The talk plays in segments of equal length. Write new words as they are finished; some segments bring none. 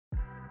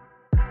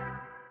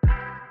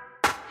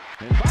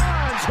Bonds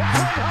hit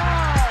one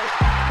high.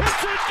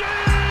 It's a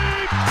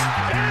deep.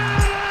 It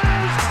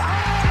is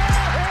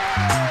out.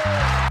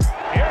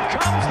 Here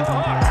comes the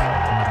hook.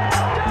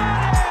 Got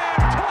him.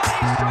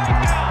 20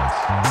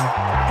 strikeouts.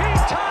 He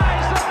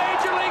ties the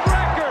major league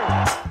record.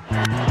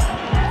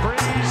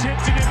 Freese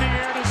hits it in the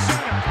air to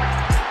center.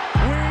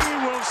 We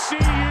will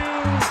see you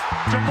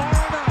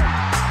tomorrow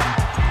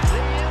night.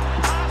 The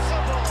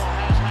impossible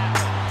has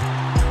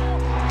happened.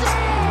 Goal!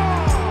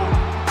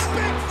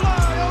 Big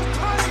fly,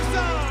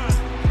 Ohtani-san!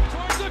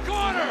 Towards the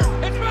corner.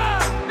 It's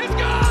back. It's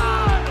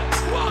gone.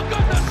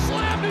 Welcome to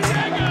Slam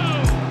Diego.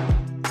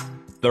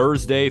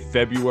 Thursday,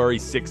 February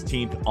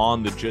 16th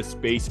on the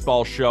Just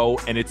Baseball Show,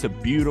 and it's a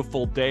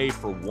beautiful day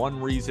for one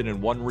reason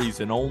and one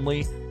reason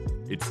only.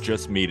 It's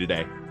just me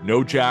today.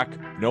 No Jack,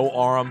 no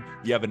Aram.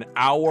 You have an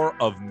hour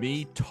of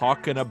me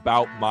talking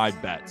about my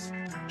bets.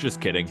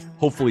 Just kidding.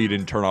 Hopefully you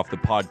didn't turn off the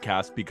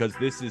podcast because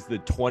this is the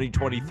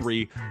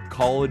 2023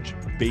 college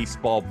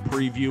baseball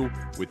preview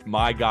with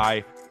my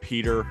guy,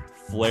 Peter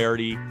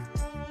Flaherty,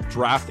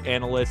 draft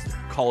analyst,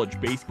 college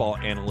baseball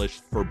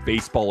analyst for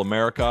Baseball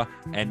America,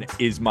 and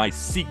is my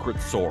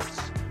secret source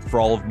for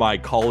all of my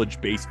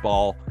college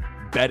baseball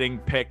betting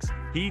picks.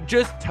 He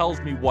just tells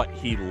me what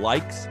he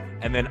likes,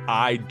 and then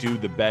I do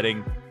the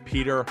betting.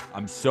 Peter,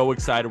 I'm so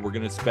excited. We're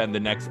going to spend the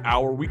next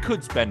hour. We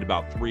could spend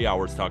about 3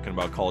 hours talking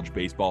about college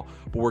baseball,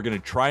 but we're going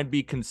to try and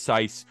be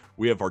concise.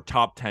 We have our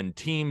top 10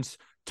 teams,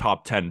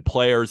 top 10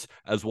 players,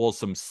 as well as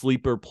some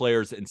sleeper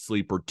players and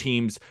sleeper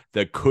teams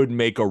that could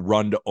make a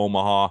run to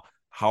Omaha.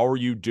 How are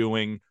you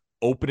doing?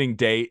 Opening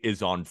day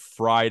is on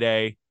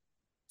Friday.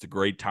 It's a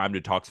great time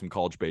to talk some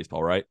college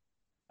baseball, right?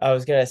 I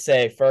was going to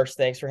say, first,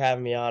 thanks for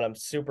having me on. I'm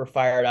super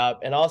fired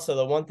up. And also,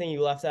 the one thing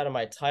you left out of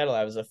my title,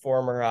 I was a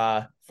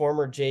former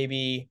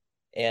JB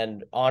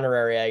and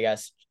honorary, I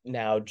guess,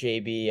 now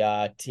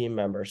JB team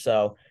member.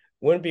 So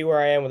wouldn't be where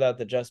I am without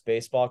the Just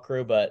Baseball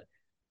crew, but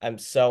I'm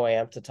so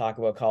amped to talk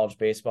about college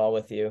baseball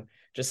with you.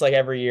 Just like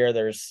every year,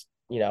 there's,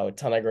 a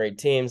ton of great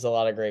teams, a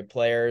lot of great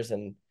players,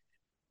 and,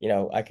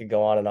 I could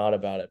go on and on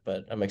about it,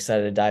 but I'm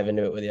excited to dive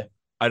into it with you.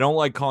 I don't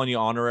like calling you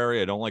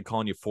honorary. I don't like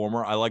calling you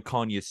former. I like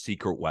calling you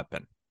secret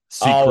weapon.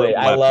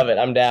 I love it.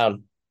 I'm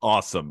down.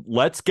 Awesome.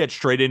 Let's get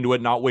straight into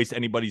it, not waste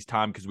anybody's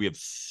time because we have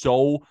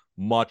so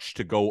much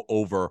to go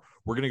over.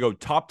 We're going to go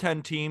top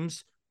 10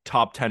 teams,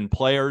 top 10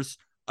 players,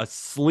 a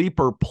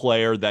sleeper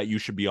player that you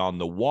should be on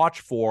the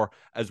watch for,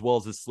 as well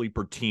as a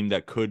sleeper team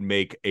that could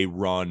make a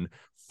run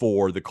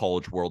for the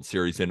College World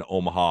Series in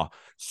Omaha.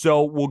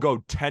 So we'll go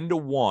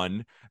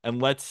 10-1,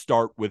 and let's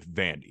start with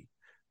Vandy.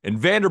 And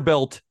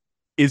Vanderbilt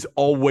is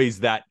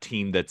always that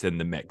team that's in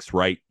the mix,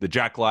 right? The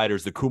Jack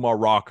Leiters, the Kumar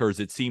Rockers.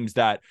 It seems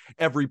that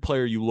every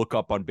player you look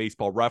up on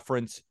Baseball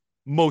Reference,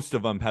 most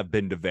of them have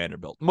been to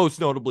Vanderbilt. Most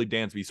notably,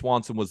 Dansby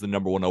Swanson was the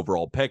number 1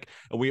 overall pick,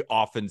 and we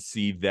often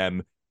see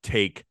them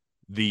take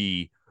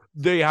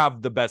they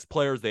have the best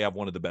players. They have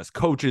one of the best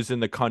coaches in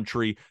the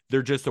country.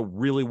 They're just a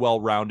really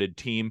well-rounded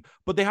team,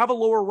 but they have a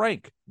lower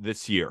rank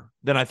this year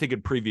than I think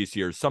in previous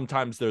years.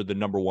 Sometimes they're the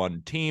number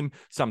 1 team.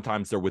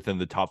 Sometimes they're within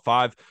the top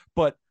 5,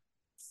 but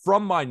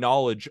from my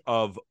knowledge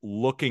of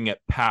looking at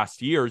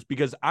past years,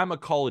 because I'm a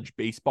college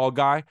baseball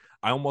guy,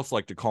 I almost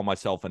like to call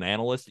myself an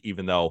analyst,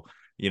 even though,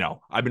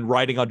 I've been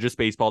writing on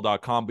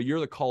justbaseball.com, but you're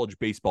the college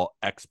baseball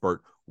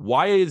expert.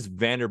 Why is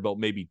Vanderbilt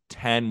maybe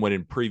 10 when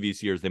in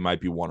previous years they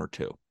might be 1 or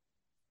 2?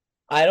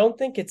 I don't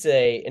think it's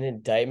an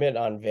indictment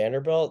on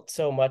Vanderbilt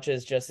so much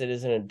as just it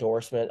is an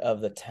endorsement of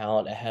the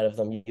talent ahead of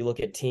them. You look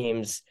at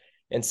teams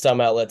in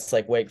some outlets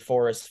like Wake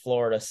Forest,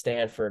 Florida,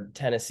 Stanford,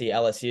 Tennessee,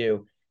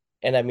 LSU,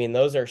 and I mean,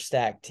 those are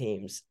stacked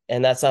teams.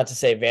 And that's not to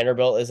say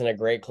Vanderbilt isn't a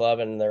great club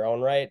in their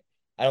own right.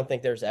 I don't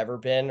think there's ever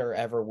been or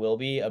ever will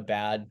be a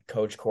bad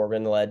Coach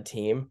Corbin-led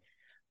team.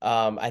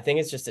 I think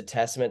it's just a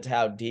testament to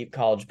how deep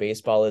college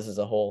baseball is as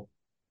a whole.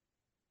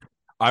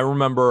 I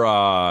remember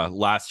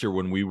last year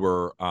when we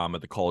were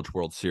at the College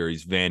World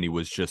Series, Vandy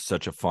was just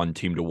such a fun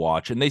team to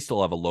watch, and they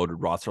still have a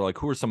loaded roster. Like,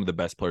 who are some of the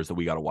best players that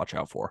we got to watch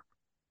out for?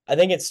 I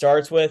think it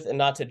starts with, and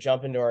not to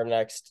jump into our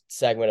next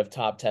segment of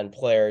top 10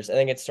 players, I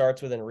think it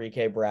starts with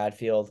Enrique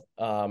Bradfield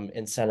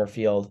in center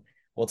field.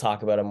 We'll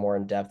talk about him more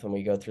in depth when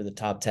we go through the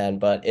top 10,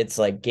 but it's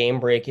like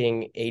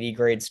game-breaking 80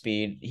 grade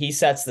speed. He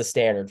sets the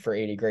standard for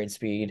 80 grade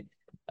speed.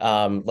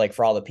 Like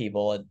for all the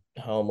people at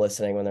home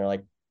listening, when they're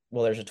like,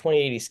 well, there's a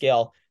 20-80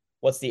 scale.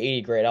 What's the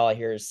 80 grade? All I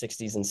hear is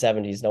 60s and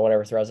 70s. No one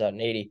ever throws out an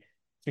 80.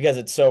 It's because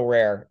it's so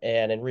rare.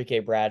 And Enrique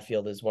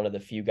Bradfield is one of the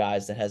few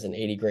guys that has an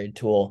 80 grade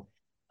tool.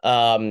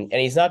 And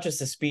he's not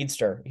just a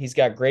speedster. He's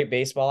got great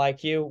baseball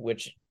IQ,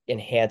 which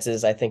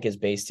enhances, I think, his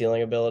base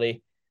stealing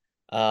ability.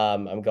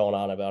 I'm going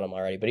on about him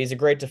already, but he's a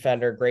great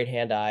defender, great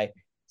hand-eye.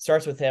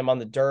 Starts with him on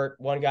the dirt.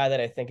 One guy that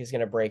I think is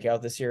going to break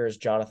out this year is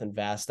Jonathan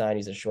Vastine.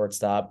 He's a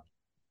shortstop.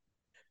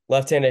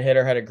 Left-handed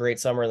hitter, had a great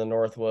summer in the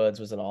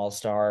Northwoods, was an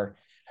all-star.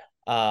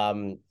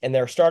 And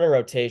their starting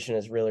rotation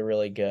is really,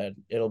 really good.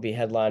 It'll be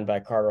headlined by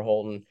Carter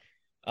Holton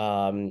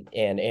and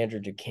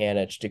Andrew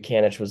Dukanic.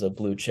 Dukanic was a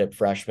blue chip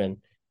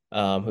freshman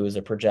who was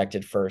a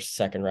projected first,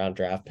 second round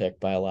draft pick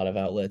by a lot of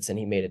outlets, and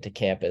he made it to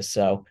campus.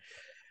 So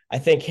I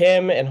think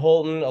him and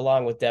Holton,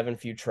 along with Devin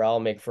Futrell,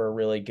 make for a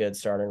really good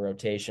starting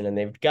rotation, and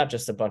they've got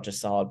just a bunch of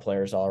solid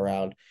players all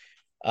around.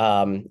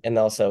 And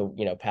also,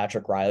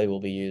 Patrick Riley will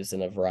be used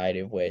in a variety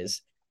of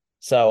ways.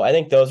 So I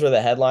think those are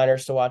the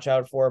headliners to watch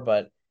out for.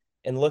 But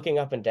in looking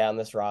up and down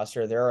this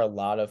roster, there are a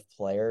lot of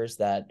players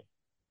that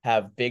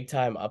have big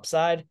time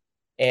upside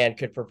and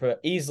could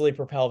easily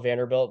propel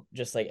Vanderbilt,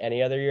 just like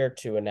any other year,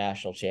 to a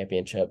national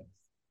championship.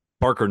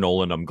 Parker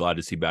Nolan, I'm glad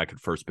to see back at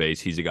first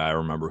base. He's a guy I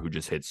remember who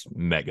just hits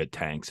mega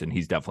tanks, and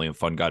he's definitely a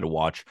fun guy to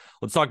watch.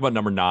 Let's talk about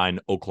number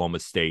 9, Oklahoma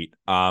State.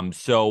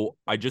 So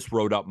I just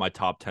wrote up my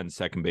top 10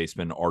 second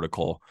baseman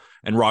article,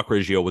 and Rock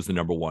Riggio was the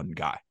number 1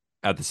 guy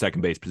at the second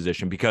base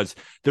position, because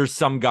there's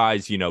some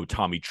guys,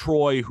 Tommy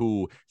Troy,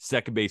 who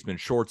second baseman,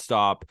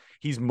 shortstop.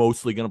 He's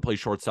mostly going to play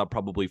shortstop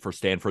probably for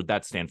Stanford.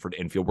 That's Stanford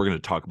infield. We're going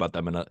to talk about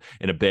them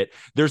in a bit.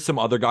 There's some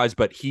other guys,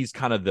 but he's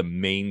kind of the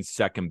main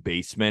second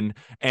baseman.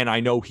 And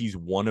I know he's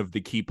one of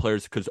the key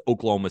players because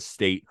Oklahoma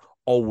State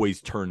always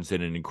turns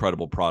in an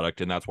incredible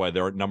product. And that's why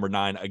they're at number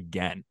 9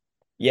 again.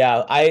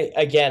 Yeah,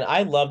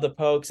 I love the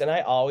Pokes, and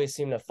I always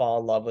seem to fall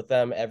in love with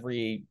them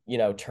every,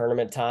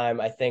 tournament time.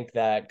 I think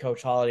that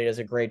Coach Holiday does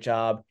a great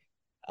job.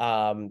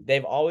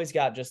 They've always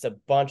got just a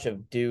bunch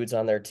of dudes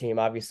on their team.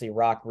 Obviously,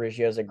 Rock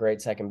Riggio is a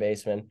great second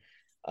baseman.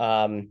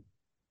 But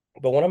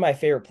one of my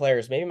favorite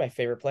players, maybe my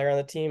favorite player on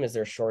the team, is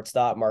their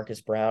shortstop, Marcus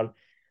Brown.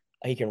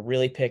 He can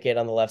really pick it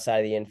on the left side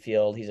of the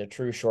infield. He's a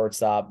true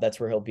shortstop. That's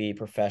where he'll be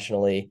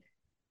professionally.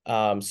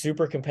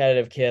 Super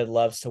competitive kid,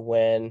 loves to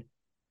win.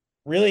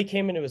 Really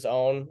came into his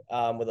own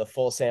with a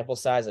full sample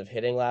size of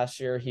hitting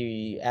last year.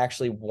 He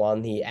actually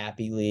won the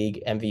Appy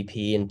League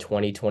MVP in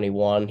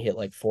 2021. He hit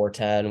like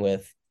 410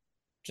 with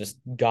just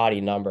gaudy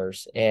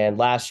numbers. And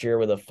last year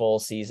with a full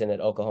season at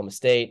Oklahoma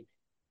State,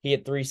 he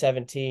hit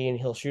 317.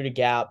 He'll shoot a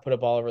gap, put a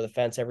ball over the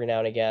fence every now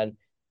and again.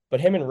 But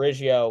him and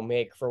Riggio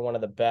make for one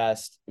of the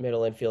best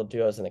middle infield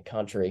duos in the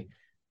country.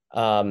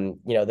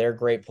 They're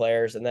great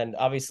players. And then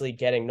obviously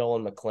getting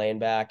Nolan McLean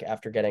back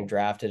after getting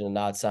drafted and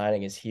not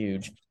signing is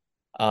huge.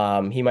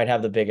 He might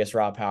have the biggest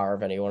raw power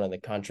of anyone in the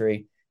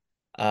country.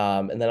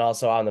 And then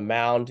also on the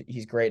mound,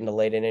 he's great in the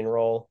late inning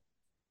role.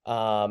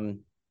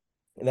 And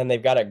then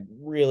they've got a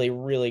really,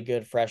 really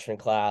good freshman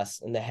class,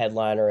 and the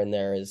headliner in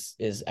there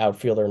is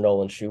outfielder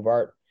Nolan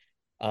Schubart.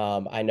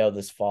 I know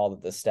this fall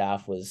that the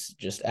staff was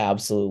just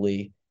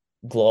absolutely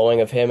glowing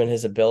of him and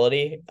his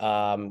ability.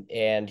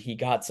 And he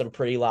got some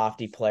pretty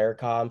lofty player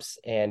comps,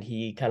 and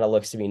he kind of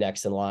looks to be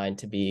next in line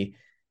to be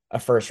a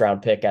first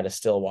round pick out of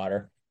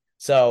Stillwater.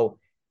 So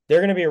they're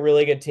going to be a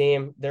really good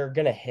team. They're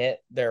going to hit.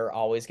 They're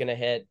always going to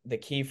hit. The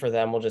key for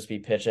them will just be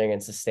pitching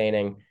and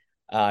sustaining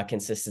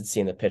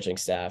consistency in the pitching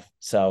staff.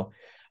 So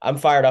I'm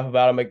fired up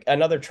about him.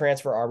 Another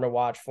transfer arm to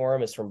watch for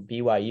him is from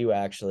BYU,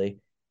 actually.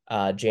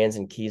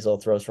 Jansen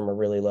Kiesel throws from a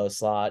really low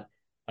slot,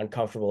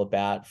 uncomfortable at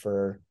bat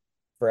for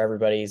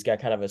everybody. He's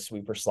got kind of a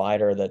sweeper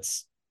slider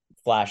that's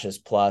flashes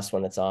plus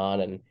when it's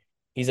on, and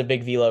he's a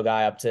big velo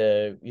guy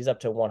he's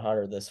up to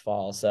 100 this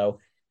fall. So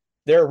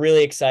they're a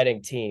really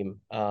exciting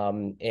team.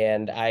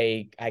 And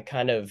I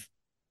kind of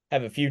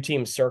have a few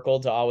teams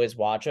circled to always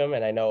watch them.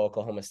 And I know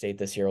Oklahoma State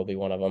this year will be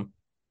one of them.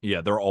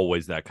 Yeah, they're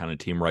always that kind of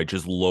team, right?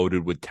 Just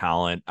loaded with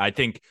talent. I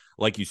think,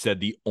 like you said,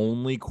 the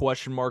only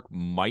question mark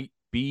might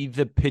be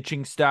the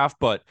pitching staff,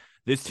 but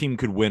this team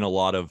could win a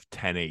lot of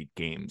 10-8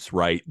 games,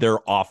 right? Their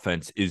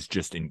offense is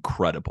just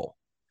incredible.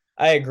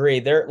 I agree.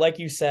 They're, like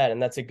you said,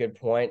 and that's a good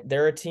point,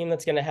 they're a team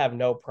that's going to have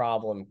no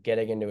problem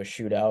getting into a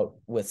shootout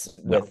with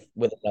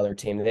another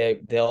team.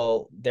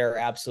 They're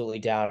absolutely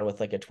down with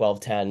like a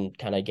 12-10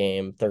 kind of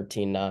game,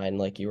 13-9,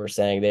 like you were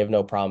saying. They have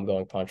no problem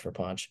going punch for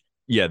punch.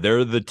 Yeah,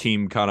 they're the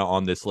team kind of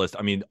on this list.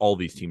 I mean, all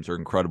these teams are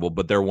incredible,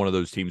 but they're one of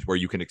those teams where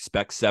you can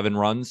expect 7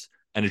 runs,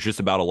 and it's just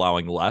about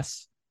allowing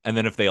less. And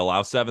then if they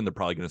allow 7, they're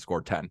probably going to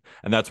score 10.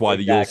 And that's why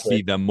you'll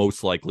see them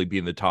most likely be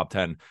in the top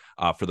 10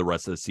 for the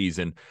rest of the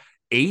season.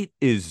 8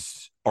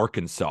 is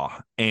Arkansas.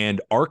 And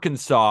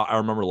Arkansas, I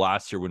remember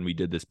last year when we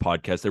did this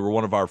podcast, they were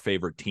one of our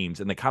favorite teams,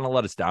 and they kind of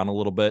let us down a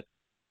little bit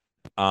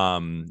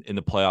in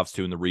the playoffs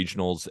too, in the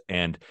regionals.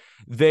 And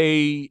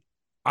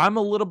I'm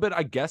a little bit,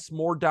 I guess,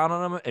 more down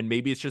on them, and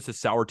maybe it's just a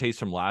sour taste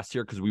from last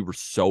year because we were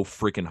so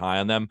freaking high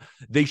on them.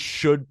 They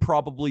should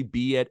probably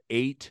be at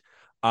 8.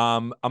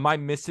 Am I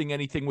missing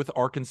anything with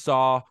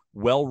Arkansas?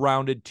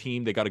 Well-rounded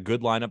team. They got a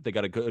good lineup. They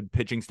got a good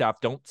pitching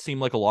staff. Don't seem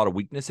like a lot of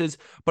weaknesses,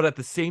 but at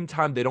the same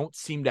time, they don't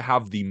seem to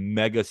have the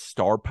mega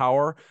star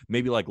power,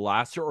 maybe like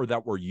last year, or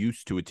that we're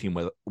used to a team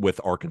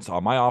with Arkansas.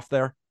 Am I off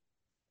there?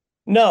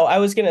 No, I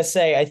was going to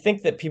say, I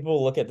think that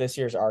people look at this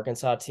year's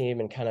Arkansas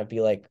team and kind of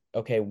be like,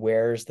 okay,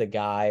 where's the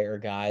guy or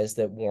guys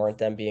that warrant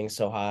them being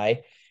so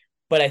high?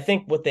 But I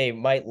think what they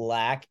might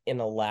lack in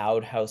a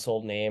loud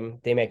household name,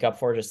 they make up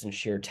for just in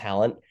sheer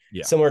talent.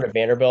 Yeah. Similar to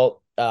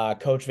Vanderbilt,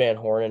 Coach Van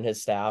Horn and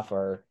his staff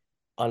are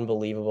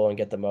unbelievable and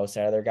get the most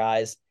out of their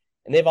guys.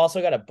 And they've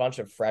also got a bunch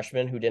of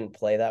freshmen who didn't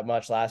play that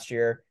much last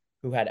year,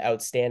 who had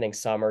outstanding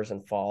summers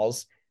and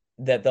falls,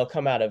 that they'll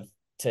come out of,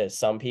 to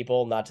some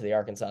people, not to the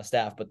Arkansas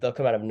staff, but they'll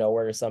come out of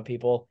nowhere to some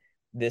people.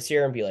 this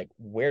year and be like,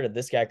 where did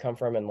this guy come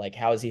from? And like,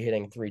 how is he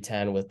hitting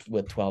 310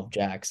 with 12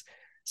 jacks?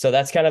 So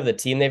that's kind of the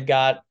team they've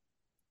got.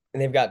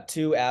 And they've got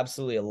two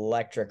absolutely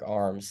electric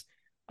arms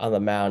on the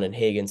mound in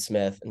Hagen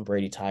Smith and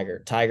Brady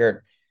Tigert.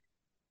 Tigert,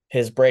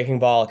 his breaking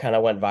ball kind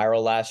of went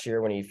viral last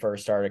year when he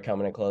first started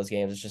coming in close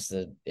games. It's just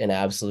an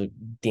absolute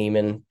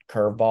demon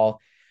curveball.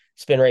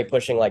 Spin rate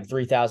pushing like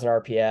 3,000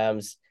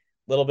 RPMs,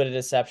 a little bit of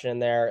deception in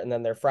there. And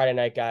then their Friday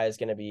night guy is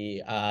going to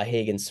be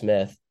Hagen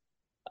Smith,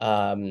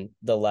 the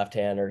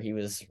left-hander. He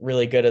was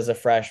really good as a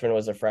freshman,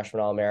 was a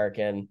freshman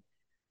All-American,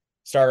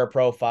 starter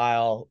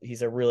profile.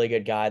 He's a really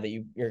good guy that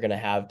you're going to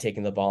have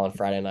taking the ball on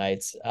Friday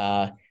nights.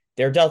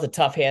 They're dealt a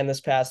tough hand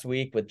this past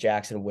week with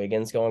Jackson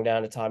Wiggins going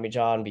down to Tommy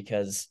John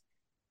because,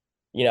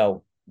 you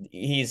know,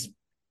 he's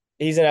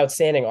an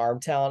outstanding arm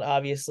talent,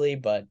 obviously,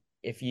 but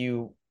if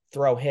you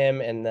throw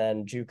him and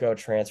then JUCO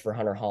transfer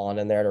Hunter Holland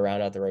in there to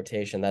round out the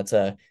rotation, that's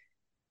a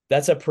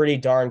pretty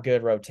darn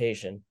good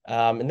rotation.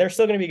 And they're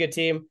still going to be a good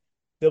team.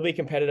 They'll be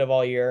competitive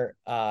all year.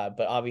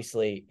 But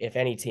obviously, if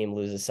any team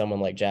loses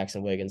someone like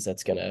Jackson Wiggins,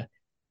 that's gonna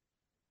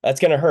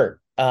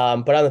hurt.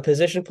 But on the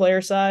position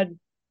player side,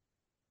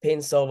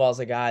 Peyton Stovall is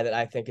a guy that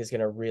I think is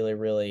gonna really,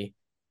 really,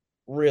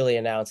 really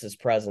announce his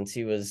presence.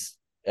 He was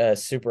a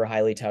super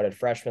highly touted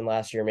freshman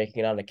last year,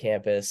 making it onto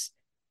campus.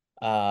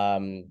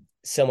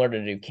 Similar to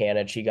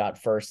Ducanich, he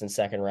got first and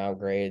second round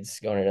grades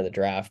going into the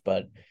draft,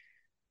 but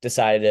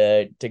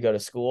decided to go to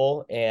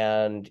school,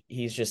 and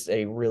he's just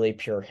a really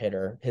pure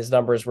hitter. His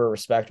numbers were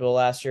respectable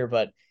last year,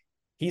 but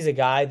he's a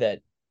guy that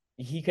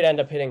he could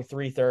end up hitting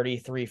 330,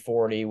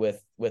 340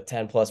 with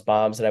 10 plus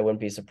bombs, and I wouldn't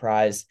be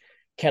surprised.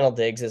 Kendall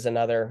Diggs is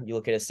another. You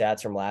look at his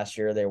stats from last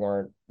year,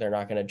 they're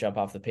not going to jump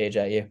off the page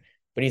at you,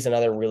 but he's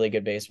another really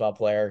good baseball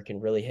player, can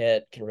really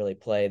hit, can really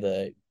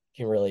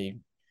can really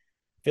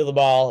feel the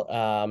ball.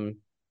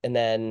 And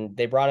then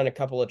they brought in a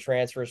couple of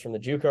transfers from the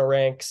JUCO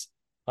ranks.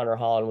 Hunter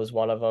Holland was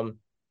one of them.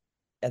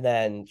 And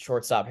then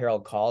shortstop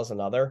Harold Call is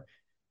another.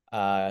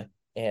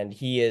 And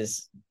he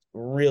is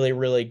really,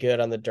 really good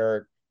on the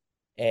dirt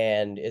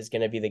and is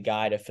going to be the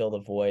guy to fill the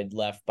void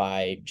left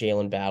by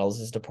Jalen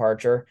Battles'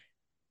 departure.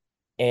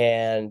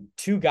 And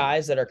two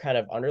guys that are kind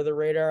of under the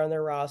radar on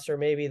their roster,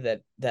 maybe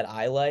that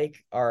I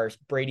like, are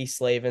Brady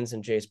Slavens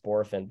and Jace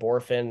Borfin.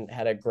 Borfin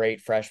had a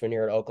great freshman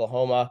year at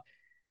Oklahoma,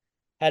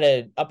 had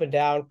an up and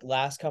down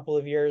last couple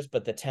of years,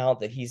 but the talent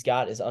that he's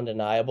got is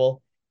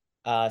undeniable.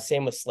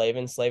 Same with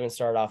Slavin. Slavin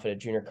started off at a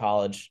junior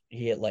college.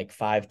 He hit like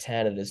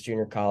 5'10" at his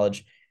junior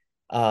college.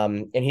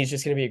 And he's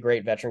just going to be a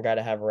great veteran guy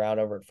to have around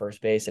over at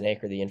first base and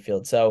anchor the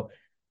infield. So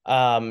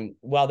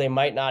while they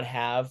might not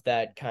have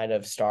that kind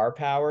of star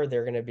power,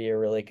 they're going to be a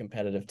really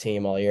competitive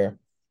team all year.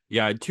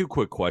 Yeah, I had two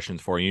quick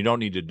questions for you. You don't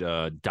need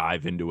to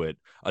dive into it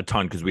a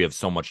ton because we have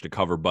so much to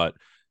cover, but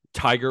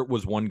Tigert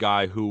was one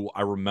guy who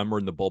I remember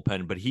in the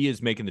bullpen, but he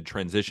is making the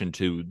transition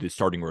to the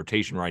starting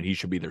rotation, right? He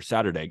should be their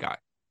Saturday guy.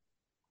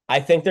 I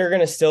think they're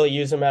going to still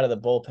use him out of the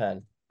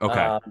bullpen.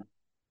 Okay.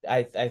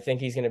 I think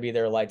he's going to be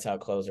their lights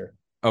out closer.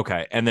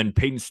 Okay. And then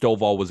Peyton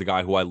Stovall was a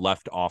guy who I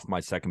left off my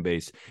second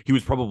base. He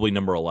was probably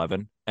number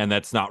 11, and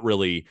that's not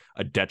really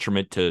a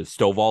detriment to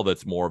Stovall.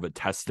 That's more of a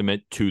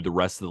testament to the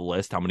rest of the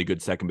list, how many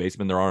good second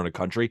basemen there are in the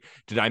country.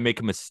 Did I make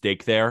a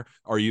mistake there?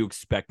 Are you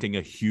expecting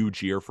a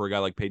huge year for a guy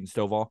like Peyton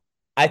Stovall?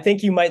 I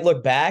think you might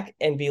look back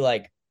and be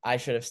like, I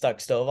should have stuck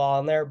Stovall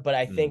on there. But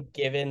I think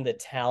given the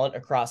talent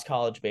across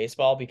college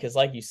baseball, because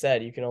like you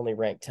said, you can only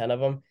rank 10 of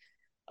them.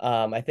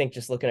 I think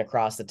just looking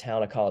across the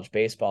talent of college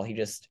baseball,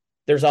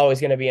 there's always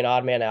going to be an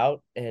odd man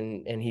out,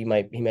 and he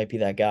might be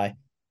that guy.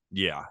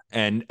 Yeah.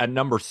 And at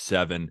number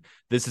 7,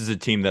 this is a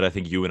team that I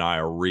think you and I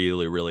are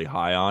really, really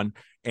high on.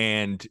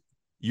 And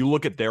you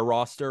look at their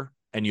roster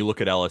and you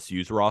look at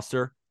LSU's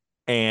roster.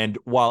 And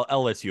while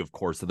LSU, of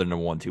course, are the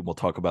number 1 team, we'll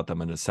talk about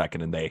them in a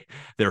second, and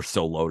they're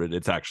so loaded.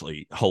 It's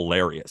actually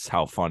hilarious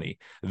how funny.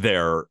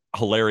 They're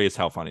hilarious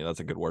how funny. That's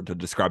a good word to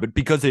describe it,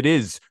 because it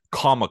is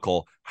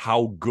comical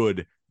how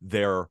good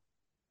their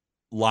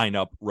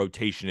lineup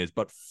rotation is.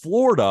 But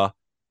Florida,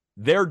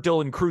 their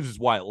Dylan Cruz is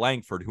Wyatt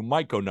Langford, who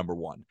might go number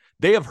 1.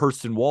 They have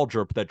Hurston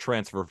Waldrop that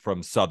transferred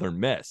from Southern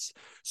Miss.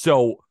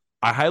 So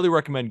I highly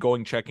recommend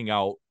checking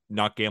out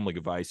Not Gambling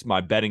Advice, my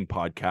betting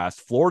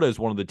podcast. Florida is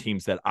one of the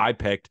teams that I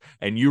picked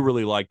and you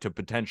really like to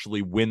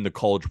potentially win the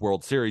College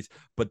World Series,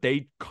 but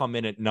they come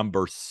in at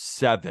number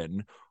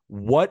 7.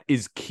 What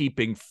is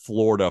keeping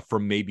Florida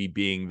from maybe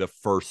being the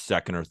first,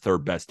 second, or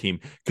third best team?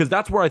 Because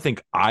that's where I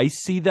think I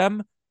see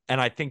them, and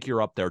I think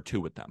you're up there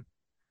too with them.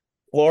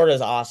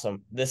 Florida's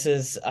awesome. This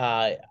is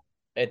they're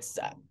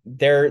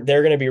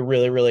going to be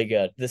really, really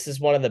good. This is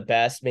one of the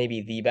best,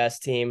 maybe the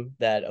best team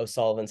that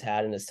O'Sullivan's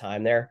had in his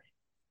time there.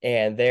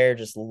 And they're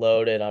just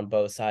loaded on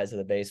both sides of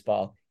the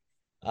baseball.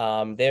 They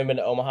haven't been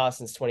to Omaha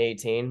since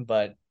 2018,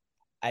 but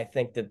I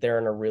think that they're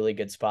in a really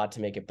good spot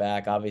to make it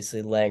back.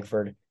 Obviously,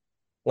 Langford's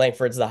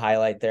the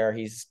highlight there.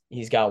 He's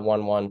got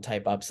 1-1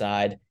 type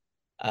upside.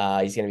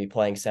 He's going to be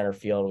playing center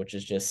field, which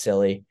is just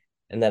silly.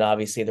 And then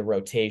obviously the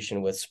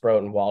rotation with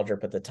Sproat and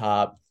Waldrop at the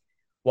top.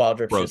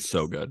 Sproat's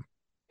so good.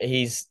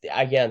 He's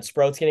again,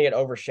 Sproat's going to get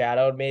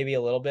overshadowed maybe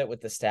a little bit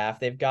with the staff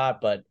they've got,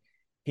 but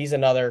he's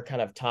another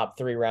kind of top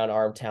 3 round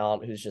arm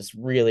talent who's just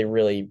really,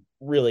 really,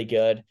 really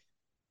good.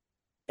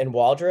 And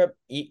Waldrop,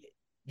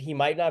 he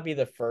might not be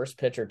the first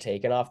pitcher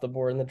taken off the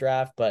board in the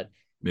draft, but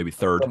Maybe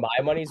for third.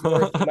 my money's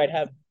worth,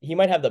 he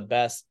might have the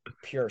best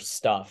pure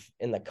stuff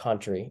in the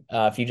country.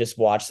 If you just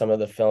watch some of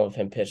the film of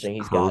him pitching,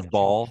 he's got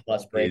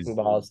plus breaking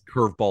balls.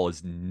 Curveball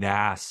is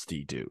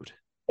nasty, dude.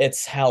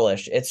 It's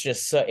hellish. It's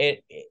just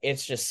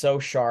so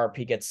sharp.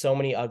 He gets so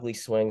many ugly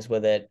swings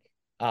with it.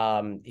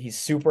 He's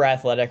super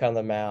athletic on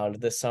the mound.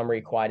 This summer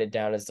he quieted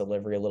down his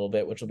delivery a little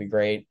bit, which will be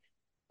great.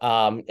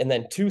 And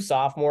then 2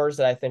 sophomores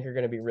that I think are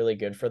going to be really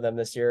good for them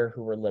this year,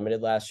 who were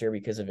limited last year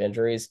because of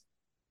injuries,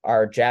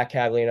 are Jack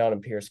Caglianone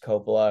and Pierce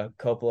Coppola.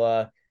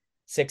 Coppola,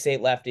 6'8"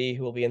 lefty,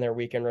 who will be in their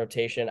weekend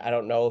rotation. I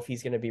don't know if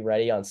he's going to be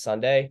ready on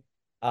Sunday,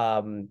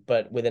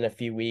 but within a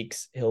few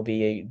weeks, he'll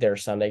be their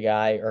Sunday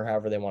guy or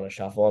however they want to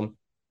shuffle him.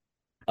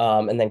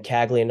 And then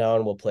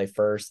Caglianone will play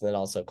first and then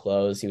also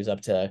close. He was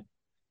up to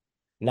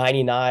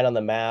 99 on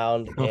the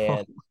mound,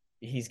 and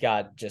he's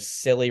got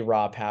just silly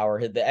raw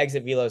power. The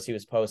exit velos he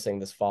was posting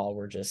this fall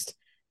were just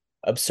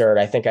absurd.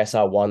 I think I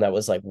saw one that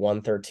was like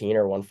 113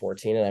 or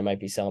 114, and I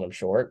might be selling him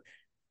short.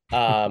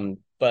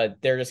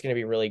 But they're just going to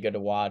be really good to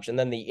watch. And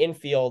then the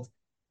infield,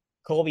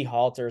 Colby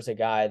Halter is a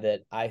guy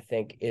that I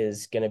think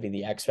is going to be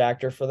the X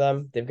factor for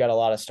them. They've got a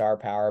lot of star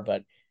power,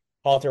 but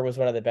Halter was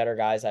one of the better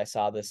guys I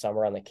saw this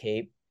summer on the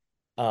Cape.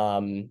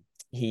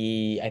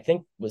 He, I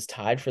think, was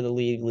tied for the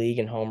league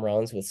in home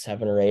runs with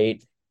 7 or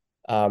 8.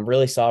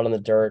 Really solid on the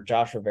dirt.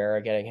 Josh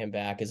Rivera getting him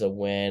back is a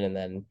win. And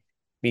then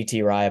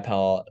BT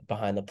Riopel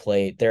behind the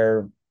plate.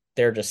 They're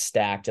just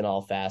stacked in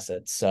all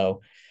facets.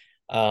 So,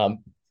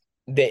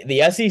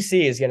 the SEC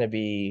is going to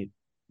be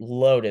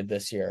loaded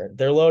this year.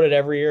 They're loaded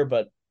every year,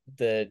 but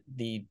the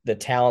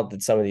talent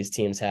that some of these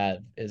teams have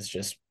is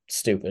just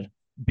stupid.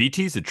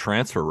 BT's a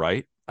transfer,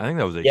 right? I think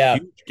that was a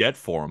huge get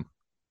for him.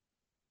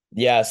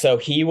 Yeah, so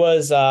he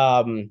was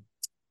from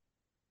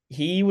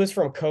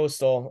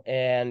Coastal,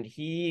 and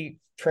he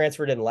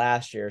transferred in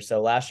last year.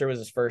 So last year was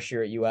his first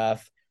year at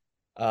UF,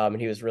 and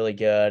he was really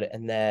good.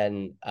 And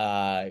then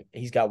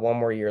he's got 1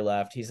 more year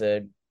left.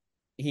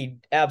 He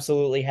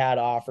absolutely had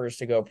offers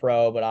to go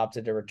pro, but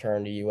opted to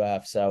return to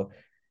UF. So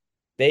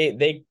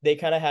they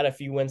kind of had a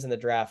few wins in the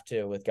draft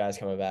too, with guys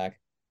coming back.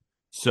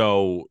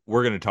 So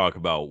we're going to talk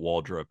about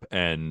Waldrop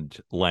and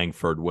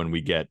Langford when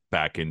we get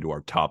back into our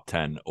top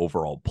 10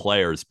 overall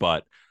players,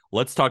 but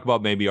let's talk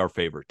about maybe our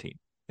favorite team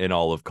in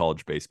all of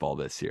college baseball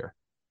this year.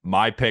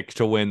 My pick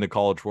to win the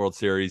College World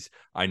Series.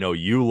 I know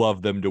you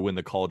love them to win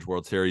the College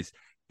World Series.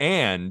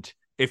 And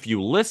if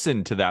you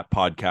listen to that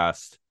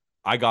podcast,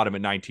 I got them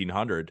at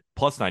 1,900,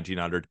 plus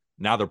 1,900.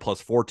 Now they're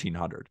plus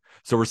 1,400.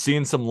 So we're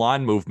seeing some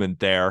line movement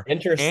there.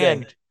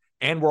 Interesting.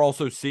 And we're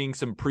also seeing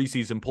some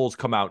preseason polls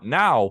come out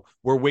now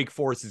where Wake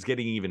Forest is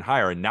getting even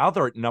higher. And now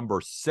they're at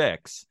number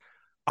 6.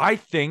 I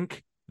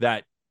think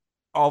that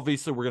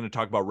obviously we're going to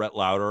talk about Rhett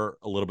Lauder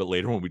a little bit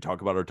later when we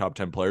talk about our top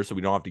 10 players, so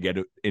we don't have to get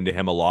into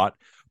him a lot.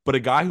 But a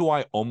guy who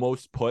I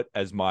almost put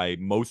as my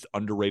most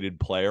underrated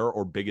player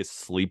or biggest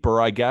sleeper,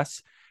 I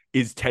guess,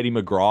 is Teddy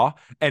McGraw.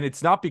 And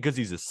it's not because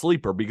he's a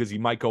sleeper, because he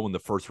might go in the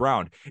first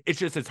round. It's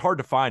just, it's hard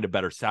to find a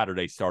better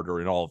Saturday starter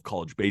in all of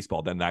college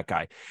baseball than that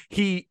guy.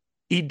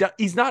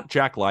 He's not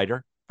Jack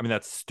Leiter. I mean,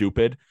 that's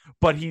stupid,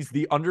 but he's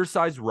the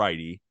undersized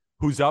righty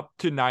who's up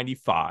to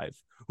 95,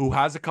 who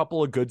has a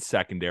couple of good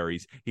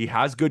secondaries. He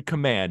has good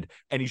command,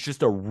 and he's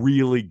just a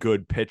really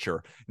good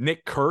pitcher.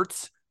 Nick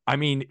Kurtz, I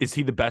mean, is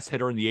he the best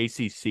hitter in the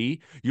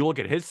ACC? You look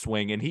at his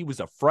swing, and he was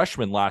a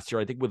freshman last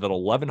year, I think, with an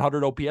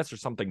 1,100 OPS or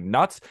something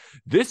nuts.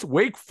 This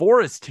Wake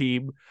Forest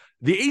team,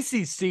 the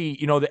ACC,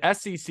 the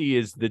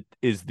SEC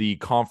is the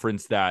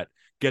conference that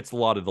gets a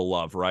lot of the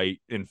love,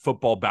 right? In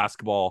football,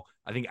 basketball,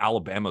 I think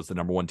Alabama's the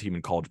number 1 team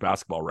in college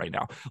basketball right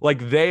now.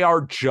 Like, they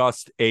are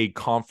just a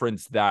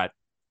conference that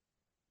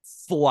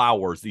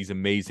flowers these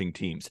amazing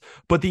teams.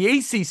 But the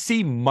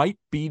ACC might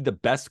be the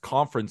best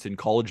conference in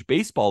college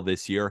baseball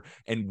this year,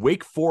 and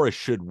Wake Forest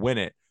should win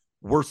it.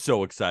 We're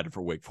so excited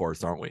for Wake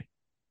Forest, aren't we?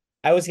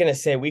 I was going to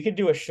say, we could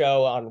do a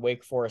show on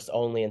Wake Forest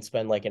only and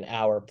spend like an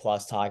hour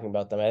plus talking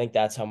about them. I think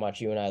that's how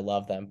much you and I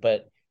love them.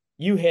 But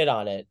you hit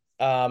on it.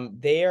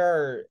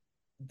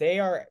 They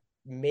are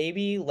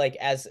maybe like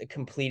as a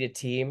completed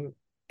team,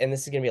 and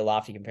this is going to be a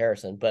lofty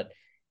comparison, but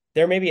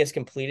they're maybe as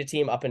complete a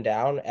team up and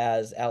down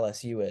as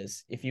LSU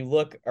is. If you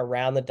look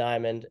around the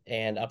diamond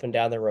and up and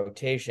down the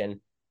rotation,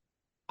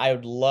 I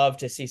would love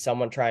to see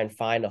someone try and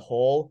find a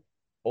hole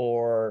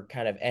or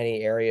kind of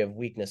any area of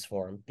weakness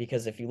for them.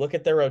 Because if you look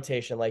at their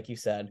rotation, like you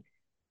said,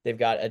 they've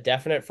got a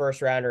definite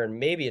first rounder and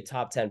maybe a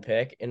top 10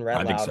 pick in Rhett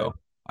Lauder. I think so.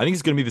 I think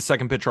he's going to be the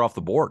second pitcher off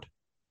the board.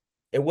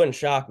 It wouldn't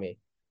shock me.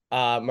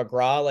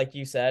 McGraw, like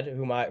you said,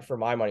 who for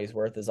my money's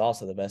worth is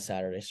also the best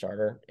Saturday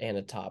starter and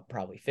a top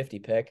probably 50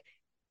 pick.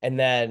 And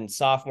then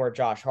sophomore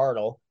Josh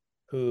Hartle,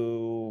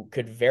 who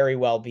could very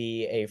well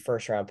be a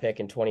first round pick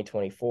in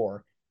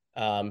 2024.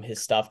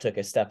 His stuff took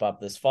a step up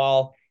this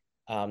fall.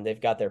 They've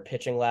got their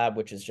pitching lab,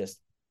 which is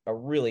just a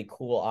really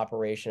cool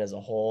operation as a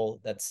whole.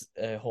 That's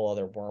a whole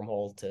other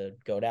wormhole to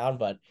go down,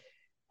 but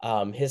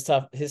his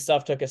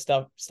stuff took a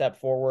step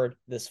forward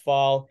this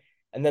fall.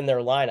 And then their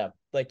lineup,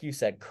 like you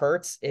said,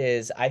 Kurtz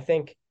is, I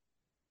think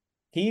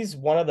he's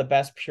one of the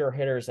best pure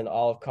hitters in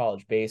all of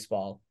college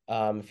baseball.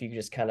 If you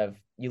just kind of,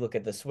 you look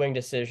at the swing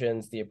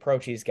decisions, the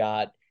approach he's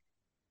got,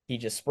 he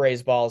just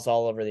sprays balls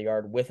all over the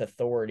yard with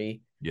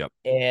authority. Yep.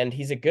 And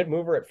he's a good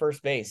mover at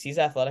first base. He's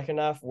athletic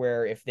enough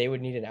where if they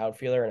would need an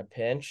outfielder in a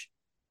pinch,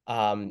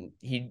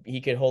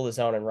 he could hold his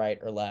own in right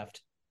or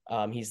left.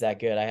 He's that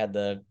good. I had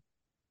the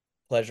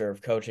pleasure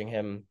of coaching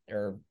him,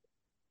 or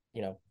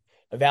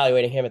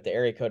evaluating him at the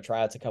area code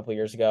tryouts a couple of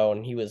years ago,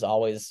 and he was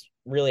always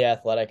really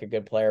athletic, a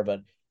good player, but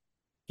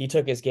he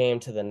took his game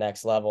to the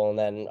next level. And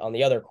then on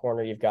the other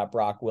corner, you've got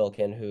Brock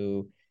Wilken,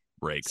 who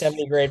Breaks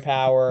 70 grade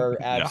power,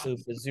 Yeah.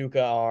 absolute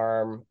bazooka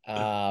arm.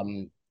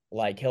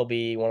 Like he'll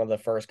be one of the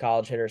first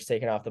college hitters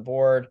taken off the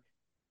board.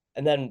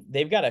 And then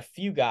they've got a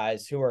few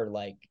guys who are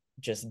like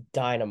just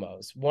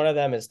dynamos. One of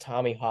them is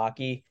Tommy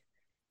Hockey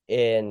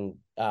in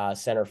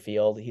center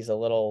field. He's a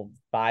little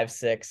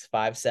 5'6",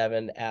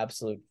 5'7",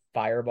 absolute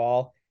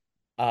fireball.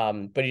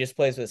 But he just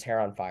plays with his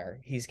hair on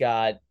fire. He's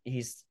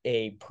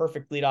a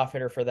perfect leadoff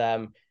hitter for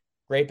them.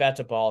 Great bat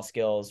to ball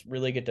skills,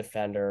 really good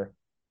defender,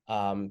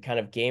 kind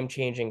of game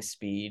changing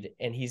speed.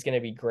 And he's going to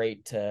be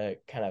great to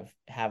kind of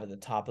have at the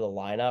top of the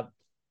lineup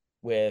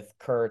with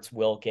Kurtz,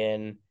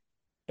 Wilken.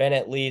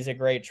 Bennett Lee's a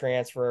great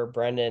transfer.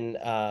 Brendan,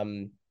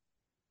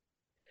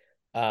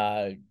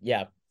 they're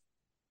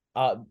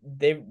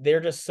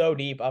just so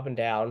deep up and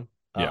down.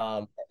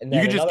 Yeah. And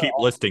You could just keep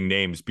listing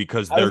names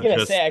because they're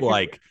just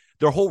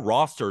their whole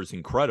roster is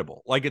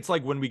incredible. Like, it's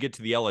like when we get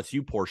to the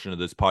LSU portion of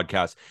this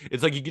podcast,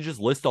 it's like you could just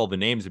list all the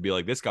names and be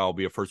like, this guy will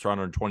be a first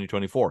rounder in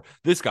 2024.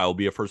 This guy will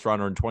be a first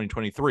rounder in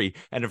 2023.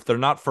 And if they're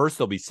not first,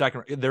 they'll be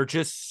second. They're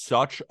just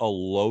such a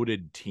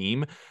loaded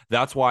team.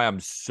 That's why I'm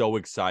so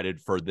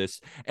excited for this.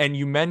 And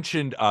you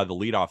mentioned the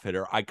leadoff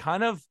hitter. I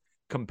kind of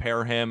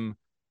compare him.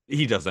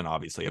 He doesn't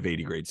obviously have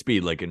 80 grade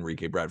speed like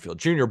Enrique Bradfield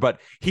Jr.,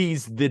 but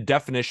he's the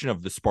definition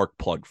of the spark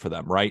plug for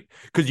them, right?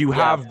 Because you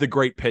have the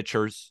great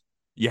pitchers.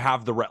 You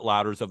have the Rhett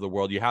Lauders of the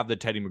world. You have the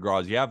Teddy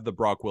McGraws. You have the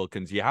Brock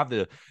Wilkins. You have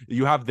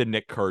the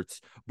Nick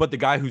Kurtz. But the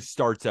guy who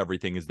starts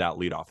everything is that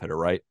leadoff hitter,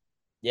 right?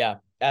 Yeah,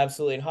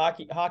 absolutely. And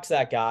Hawk's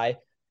that guy.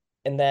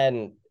 And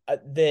then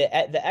the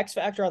X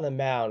factor on the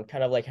mound,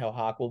 kind of like how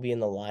Hawk will be in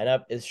the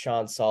lineup, is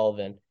Sean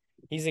Sullivan.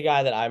 He's a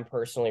guy that I'm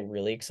personally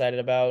really excited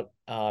about.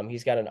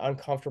 He's got an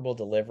uncomfortable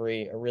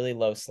delivery, a really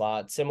low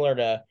slot, similar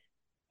to,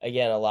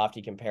 again, a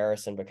lofty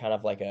comparison, but kind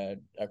of like a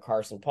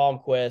Carson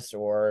Palmquist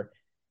or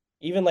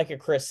even like a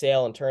Chris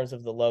Sale in terms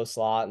of the low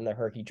slot and the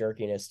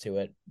herky-jerkiness to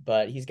it.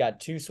 But he's got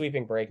two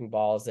sweeping breaking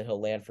balls that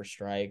he'll land for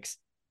strikes.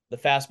 The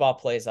fastball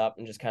plays up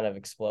and just kind of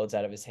explodes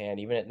out of his hand,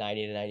 even at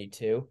 90 to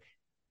 92.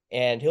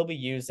 And he'll be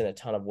used in a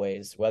ton of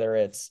ways, whether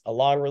it's a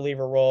long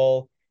reliever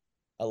role,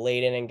 a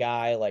late inning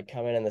guy, like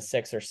come in the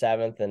 6th or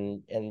 7th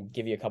and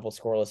give you a couple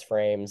scoreless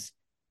frames,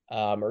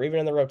 or even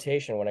in the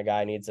rotation when a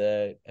guy needs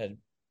a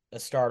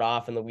start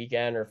off in the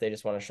weekend, or if they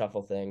just want to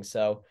shuffle things.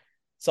 So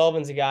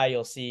Sullivan's a guy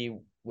you'll see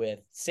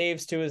with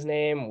saves to his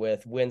name,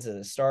 with wins as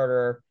a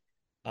starter.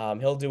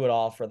 He'll do it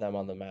all for them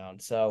on the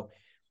mound. So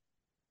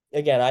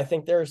again, I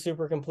think they're a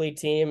super complete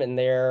team, and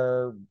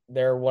they're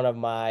one of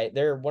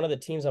the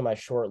teams on my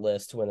short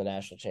list to win the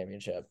national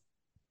championship.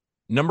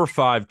 Number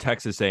 5,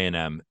 Texas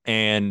A&M.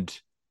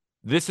 And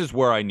this is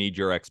where I need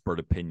your expert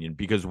opinion,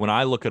 because when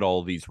I look at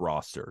all these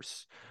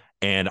rosters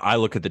and I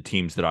look at the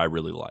teams that I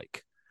really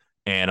like,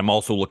 and I'm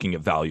also looking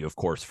at value, of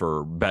course,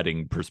 for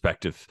betting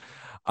perspective,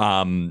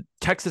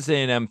 Texas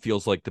A&M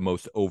feels like the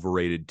most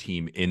overrated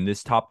team in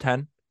this top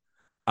 10.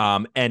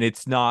 And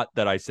it's not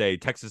that I say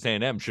Texas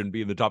A&M shouldn't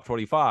be in the top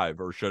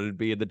 25 or should it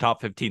be in the top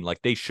 15.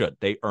 Like, they should.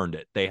 They earned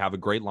it. They have a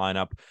great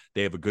lineup.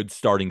 They have a good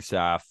starting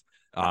staff.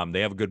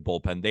 They have a good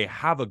bullpen. They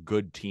have a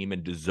good team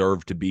and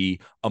deserve to be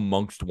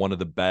amongst one of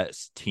the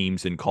best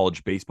teams in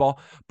college baseball.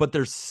 But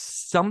there's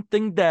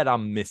something that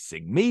I'm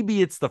missing.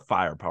 Maybe it's the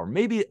firepower.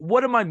 Maybe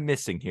what am I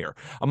missing here?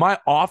 Am I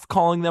off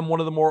calling them one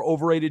of the more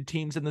overrated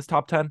teams in this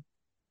top 10?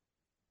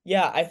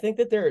 Yeah, I think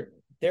that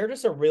they're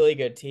just a really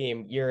good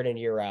team year in and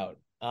year out.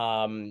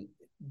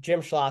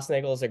 Jim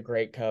Schlossnagle is a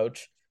great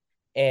coach,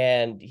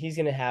 and he's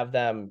going to have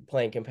them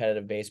playing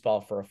competitive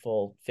baseball for a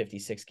full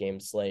 56 game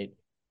slate.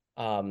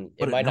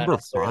 It might not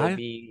necessarily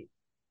be.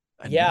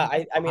 Yeah,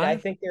 I mean, I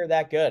think they're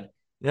that good.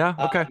 Yeah.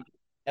 Okay.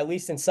 At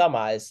least in some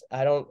eyes.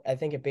 I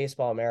think at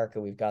Baseball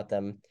America, we've got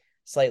them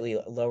slightly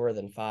lower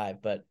than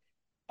 5, but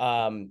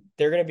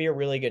they're going to be a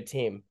really good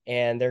team,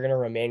 and they're going to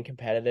remain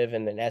competitive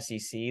in an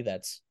SEC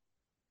that's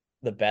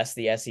the best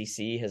the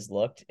SEC has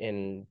looked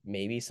in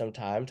maybe some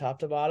time, top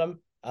to bottom.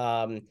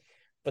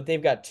 But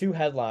they've got 2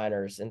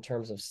 headliners in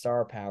terms of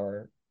star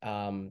power,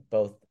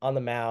 both on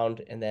the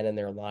mound and then in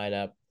their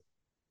lineup.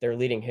 Their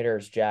leading hitter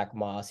is Jack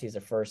Moss. He's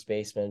a first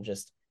baseman,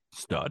 just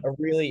stud. A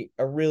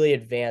really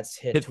advanced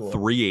hit tool.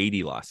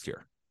 380 last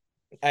year.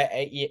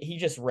 He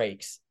just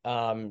rakes.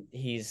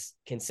 He's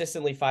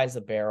consistently finds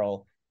the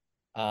barrel.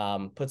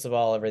 Puts the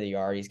ball over the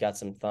yard. He's got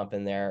some thump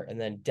in there. And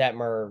then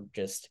Detmer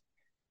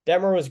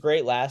was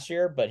great last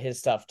year, but his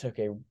stuff took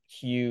a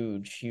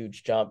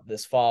huge jump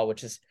this fall,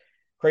 which is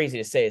crazy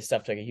to say. His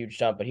stuff took a huge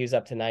jump, but he was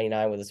up to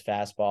 99 with his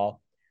fastball.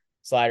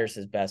 Slider's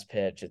his best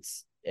pitch.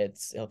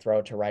 He'll throw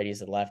it to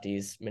righties and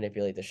lefties,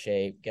 manipulate the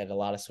shape, get a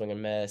lot of swing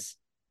and miss.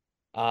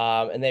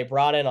 And they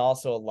brought in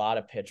also a lot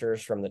of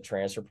pitchers from the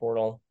transfer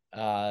portal.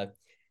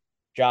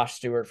 Josh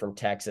Stewart from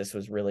Texas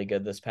was really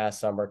good this past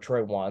summer.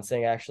 Troy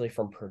Wansing, actually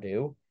from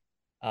Purdue,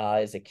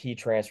 is a key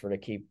transfer to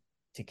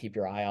keep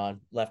your eye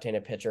on.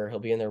 Left-handed pitcher. He'll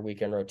be in their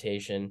weekend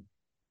rotation,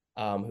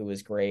 who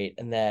was great.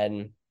 And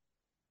then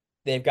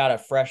they've got a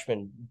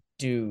freshman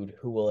dude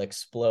who will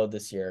explode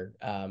this year.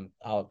 I'm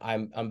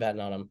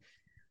betting on him.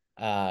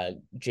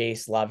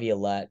 Jace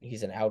Laviolette.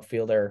 He's an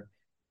outfielder.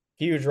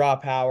 Huge raw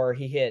power.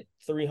 He hit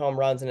 3 home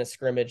runs in a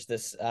scrimmage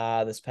this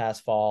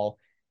past fall.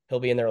 He'll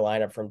be in their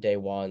lineup from day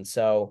one.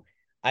 So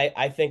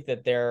I think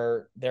that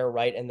they're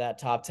right in that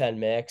top 10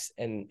 mix,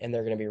 and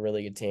they're going to be a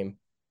really good team.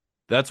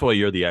 That's why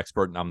you're the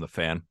expert and I'm the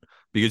fan,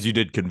 because you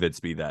did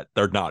convince me that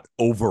they're not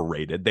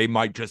overrated. They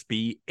might just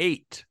be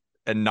 8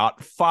 and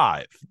not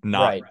 5,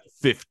 not right.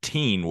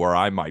 15, where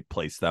I might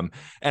place them.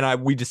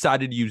 And we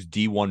decided to use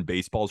D1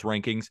 Baseball's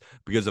rankings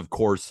because, of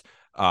course,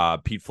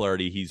 Pete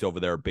Flaherty, he's over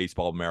there at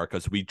Baseball America.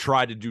 So we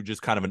try to do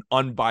just kind of an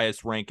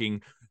unbiased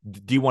ranking.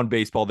 D1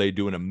 Baseball, they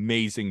do an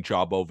amazing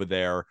job over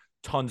there.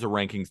 Tons of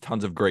rankings,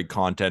 tons of great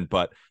content.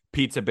 But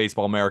Pete's at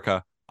Baseball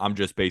America. I'm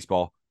just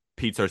baseball.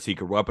 Pete's our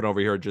secret weapon over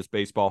here at Just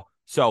Baseball.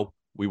 So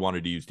we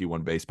wanted to use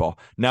D1 Baseball.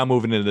 Now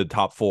moving into the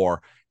top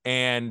 4.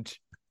 And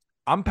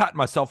I'm patting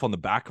myself on the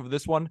back of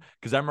this one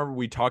because I remember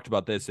we talked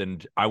about this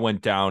and I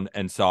went down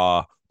and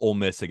saw Ole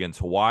Miss against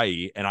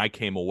Hawaii, and I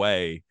came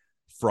away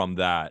from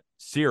that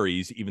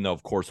series, even though,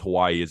 of course,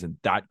 Hawaii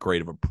isn't that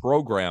great of a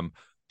program,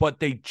 but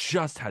they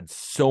just had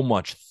so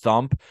much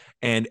thump,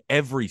 and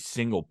every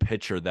single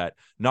pitcher that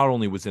not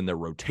only was in their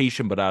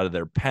rotation, but out of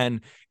their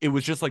pen, it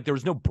was just like there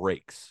was no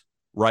breaks,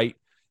 right?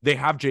 They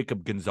have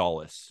Jacob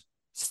Gonzalez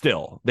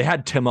still. They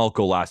had Tim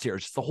Elko last year.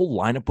 It's just the whole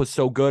lineup was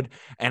so good.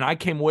 And I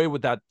came away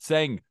with that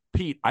saying,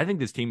 Pete, I think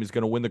this team is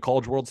going to win the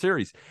College World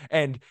Series.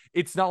 And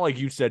it's not like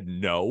you said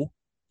no.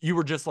 You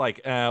were just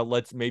like,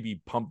 let's maybe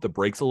pump the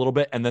brakes a little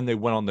bit. And then they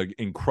went on the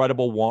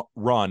incredible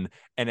run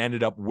and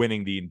ended up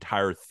winning the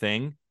entire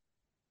thing.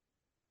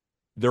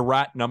 They're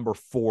at number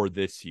 4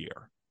 this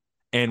year.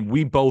 And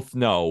we both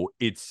know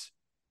it's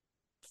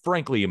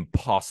frankly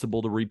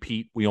impossible to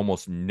repeat. We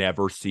almost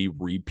never see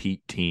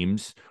repeat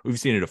teams. We've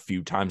seen it a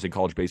few times in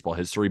college baseball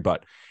history,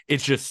 but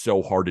it's just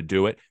so hard to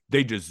do it.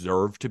 They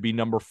deserve to be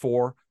number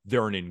 4.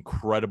 They're an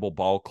incredible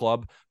ball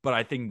club, but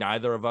I think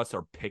neither of us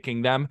are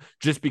picking them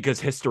just because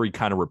history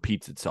kind of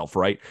repeats itself,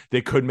 right?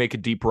 They could make a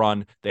deep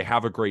run. They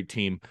have a great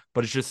team,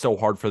 but it's just so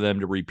hard for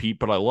them to repeat,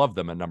 but I love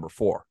them at number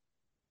 4.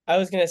 I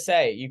was going to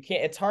say,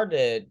 it's hard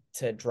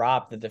to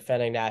drop the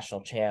defending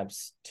national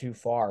champs too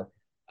far.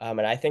 And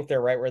I think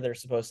they're right where they're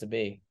supposed to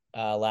be.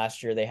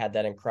 Last year, they had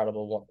that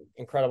incredible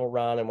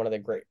run, and one of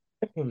the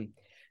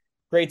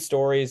great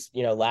stories,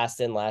 last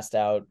in, last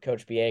out.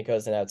 Coach Bianco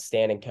is an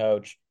outstanding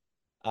coach.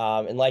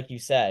 And like you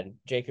said,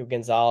 Jacob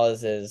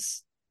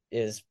Gonzalez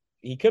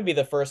he could be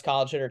the first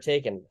college hitter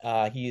taken.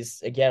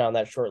 He's again on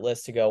that short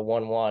list to go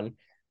 1-1.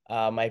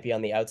 Might be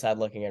on the outside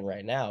looking in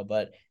right now,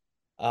 but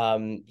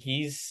those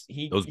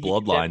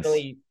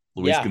bloodlines.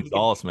 Luis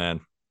Gonzalez,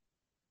 man.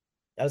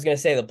 I was going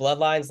to say the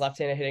bloodlines,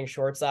 left-handed hitting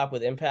shortstop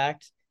with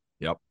impact.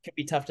 Yep. Could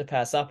be tough to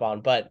pass up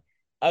on. But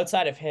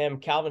outside of him,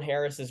 Calvin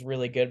Harris is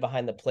really good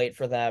behind the plate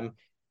for them.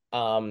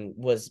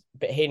 Was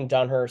Hayden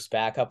Dunhurst's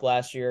backup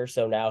last year,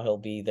 so now he'll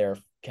be their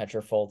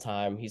catcher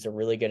full-time. He's a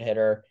really good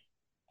hitter.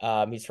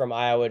 He's from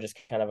Iowa, just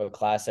kind of a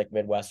classic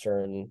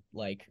Midwestern,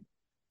 like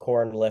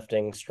corn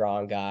lifting,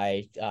 strong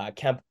guy.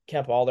 Kemp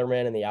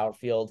Alderman in the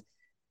outfield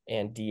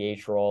and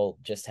DH role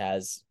just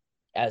has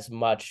as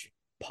much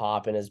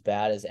pop in his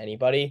bat as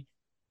anybody.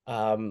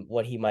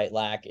 What he might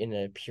lack in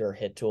a pure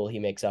hit tool, he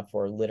makes up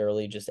for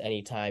literally just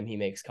any time he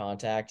makes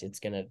contact. It's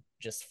going to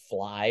just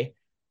fly.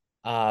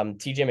 TJ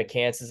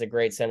McCants is a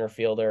great center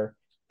fielder.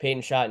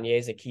 Peyton Chatagnier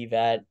is a key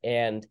vet,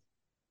 and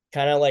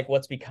kind of like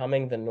what's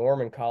becoming the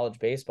norm in college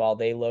baseball,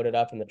 they loaded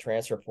up in the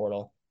transfer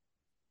portal.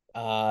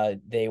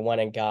 They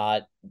went and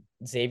got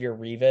Xavier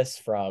Rivas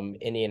from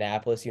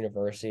Indianapolis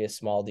University, a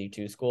small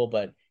D2 school,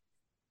 but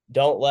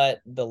don't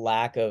let the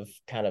lack of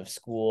kind of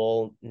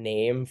school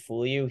name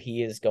fool you.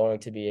 He is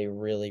going to be a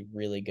really,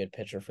 really good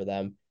pitcher for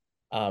them,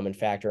 and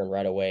factor in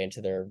right away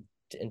into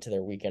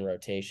their weekend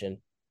rotation,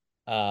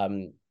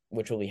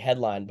 which will be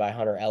headlined by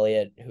Hunter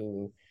Elliott,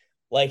 who,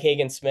 like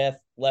Hagen Smith,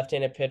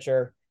 left-handed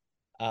pitcher,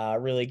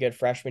 really good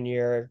freshman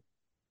year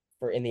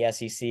in the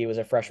SEC, was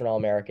a freshman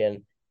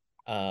All-American.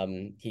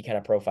 He kind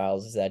of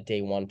profiles as that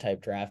day 1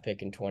 type draft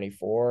pick in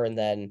 24, and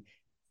then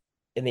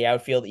in the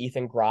outfield,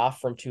 Ethan Groff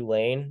from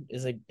Tulane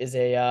is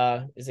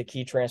a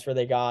key transfer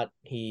they got.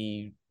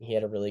 He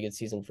had a really good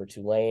season for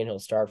Tulane. He'll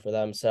start for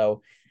them.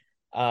 So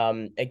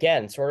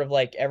again, sort of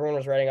like everyone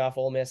was writing off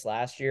Ole Miss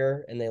last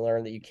year, and they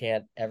learned that you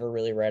can't ever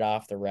really write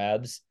off the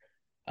Rebs.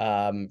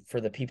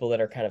 For the people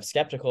that are kind of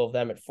skeptical of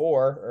them at 4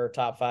 or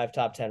top 5,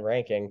 top 10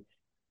 ranking,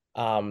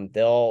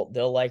 they'll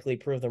likely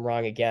prove them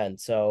wrong again.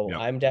 So Yep.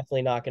 I'm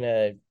definitely not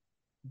gonna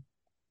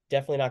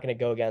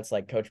go against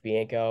like Coach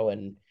Bianco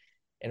and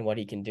what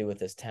he can do with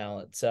his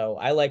talent. So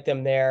I like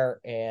them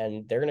there,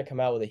 and they're gonna come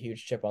out with a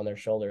huge chip on their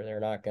shoulder. They're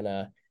not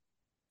gonna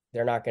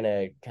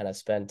kind of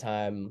spend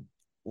time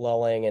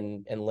lulling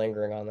and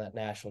lingering on that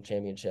national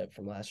championship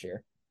from last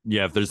year.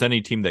 Yeah, if there's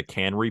any team that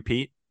can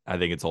repeat, I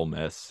think it's Ole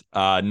Miss.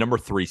 Number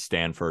 3,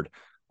 Stanford.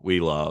 We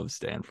love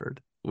Stanford.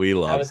 We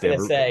love I was Stanford.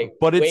 gonna say,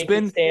 but it's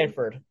been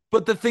Stanford.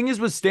 But the thing is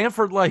with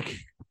Stanford, like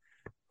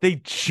they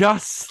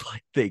just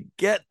like they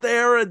get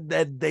there and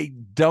then they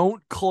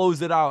don't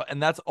close it out.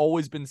 And that's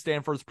always been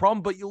Stanford's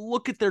problem. But you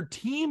look at their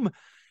team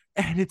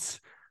and it's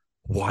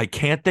why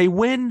can't they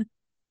win?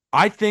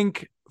 I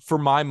think for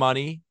my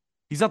money,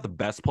 he's not the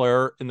best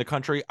player in the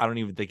country. I don't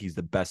even think he's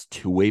the best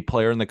two-way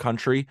player in the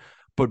country.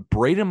 But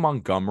Braden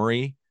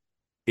Montgomery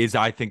is,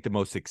 I think, the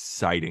most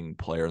exciting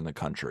player in the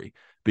country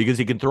because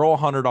he can throw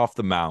 100 off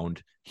the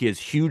mound. He has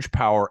huge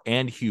power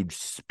and huge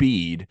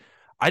speed.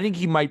 I think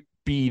he might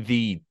be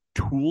the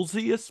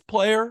toolsiest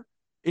player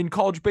in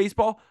college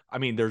baseball. I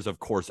mean, there's, of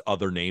course,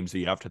 other names that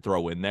you have to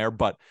throw in there,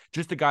 but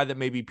just a guy that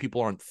maybe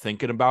people aren't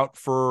thinking about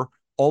for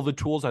all the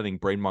tools. I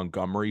think Braden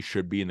Montgomery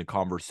should be in the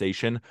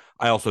conversation.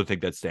 I also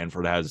think that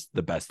Stanford has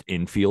the best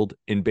infield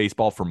in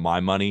baseball for my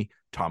money.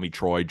 Tommy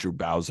Troy, Drew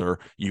Bowser,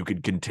 you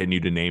could continue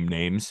to name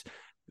names.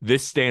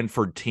 This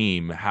Stanford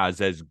team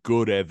has as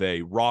good of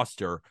a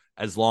roster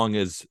as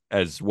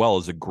well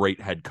as a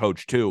great head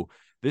coach too.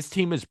 This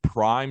team is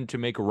primed to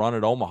make a run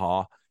at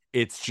Omaha.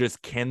 It's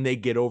just, can they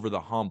get over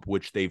the hump,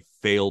 which they've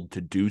failed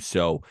to do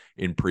so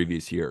in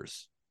previous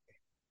years?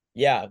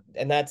 Yeah,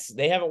 and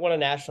they haven't won a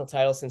national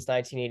title since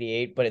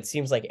 1988, but it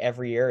seems like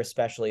every year,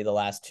 especially the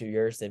last 2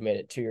 years, they've made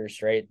it 2 years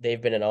straight.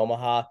 They've been in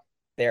Omaha.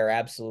 They're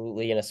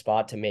absolutely in a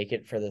spot to make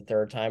it for the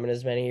third time in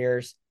as many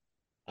years.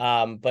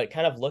 But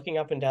kind of looking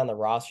up and down the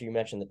roster, you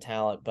mentioned the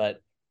talent,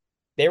 but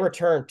they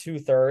returned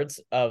 2/3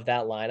 of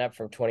that lineup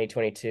from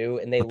 2022,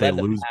 and they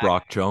lose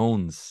Brock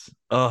Jones.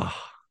 Ugh.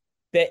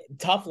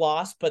 Tough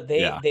loss, but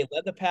they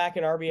led the pack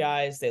in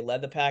RBIs. They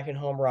led the pack in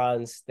home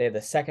runs. They had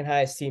the second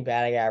highest team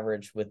batting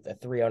average with a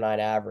 309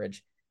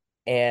 average.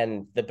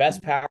 And the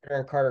best power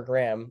hitter, Carter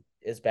Graham,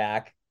 is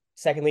back.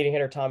 Second leading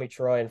hitter, Tommy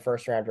Troy, and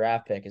first round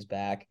draft pick is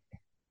back.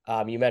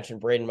 You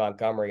mentioned Braden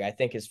Montgomery. I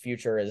think his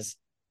future is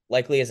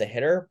likely as a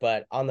hitter,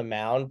 but on the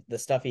mound, the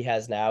stuff he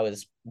has now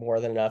is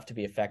more than enough to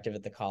be effective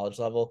at the college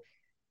level.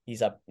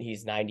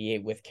 He's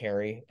 98 with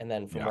carry, and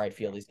then from right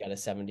field, he's got a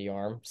 70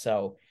 arm.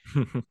 So,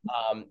 and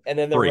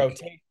then the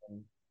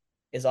rotation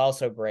is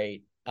also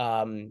great.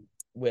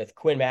 With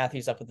Quinn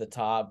Matthews up at the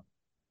top,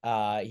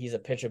 he's a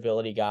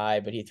pitchability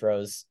guy, but he's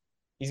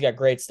got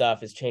great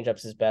stuff. His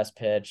changeup's his best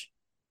pitch.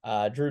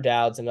 Drew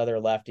Dowd's another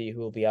lefty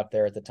who will be up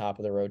there at the top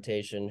of the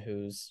rotation,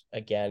 who's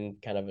again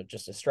kind of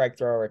just a strike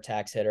thrower,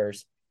 attacks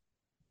hitters.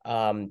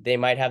 They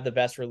might have the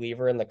best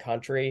reliever in the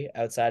country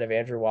outside of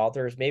Andrew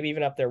Walters, maybe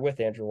even up there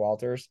with Andrew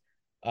Walters.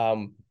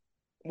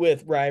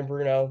 With Ryan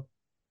Bruno,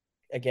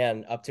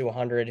 again, up to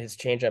 100. His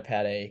changeup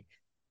had a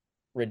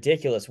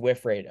ridiculous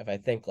whiff rate of, I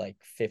think, like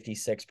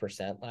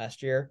 56%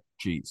 last year.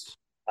 Jeez.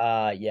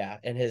 Yeah.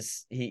 And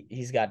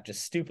he's got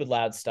just stupid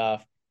loud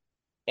stuff.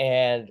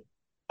 And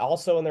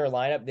also in their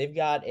lineup, they've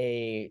got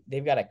a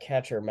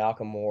catcher,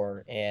 Malcolm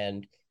Moore,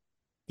 and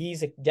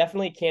he's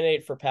definitely a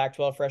candidate for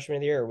Pac-12 Freshman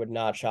of the Year. It would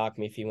not shock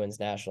me if he wins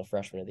National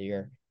Freshman of the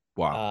Year.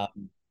 Wow.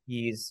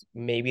 He's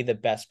maybe the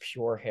best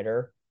pure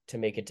hitter to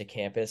make it to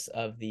campus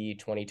of the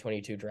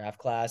 2022 draft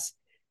class.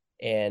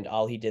 And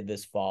all he did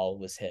this fall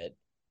was hit.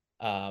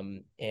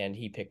 And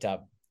he picked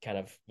up kind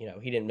of,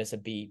 he didn't miss a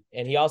beat.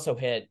 And he also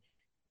hit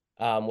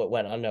what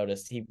went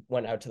unnoticed. He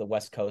went out to the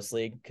West Coast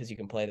League because you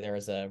can play there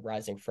as a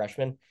rising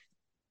freshman.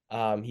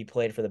 He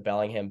played for the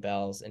Bellingham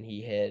Bells, and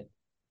he hit,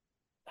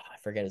 I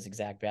forget his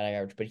exact batting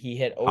average, but he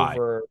hit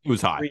over. It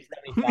was high.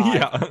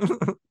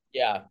 375.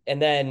 Yeah.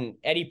 And then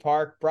Eddie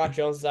Park, Brock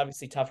Jones is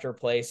obviously tough to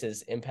replace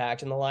his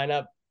impact in the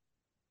lineup.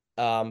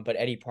 But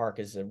Eddie Park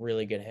is a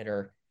really good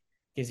hitter,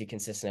 gives you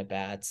consistent at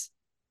bats,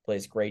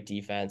 plays great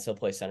defense. He'll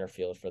play center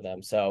field for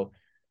them. So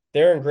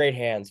they're in great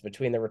hands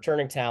between the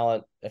returning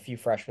talent, a few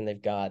freshmen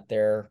they've got.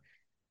 They're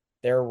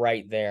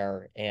right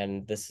there,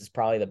 and this is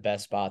probably the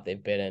best spot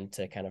they've been in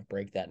to kind of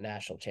break that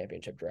national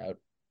championship drought.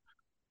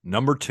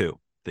 Number 2,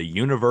 the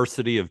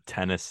University of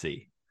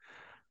Tennessee,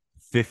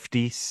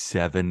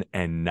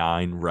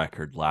 57-9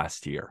 record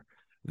last year.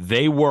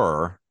 They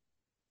were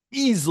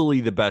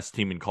easily the best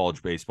team in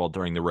college baseball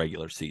during the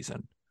regular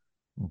season,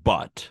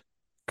 but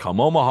come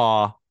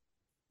Omaha,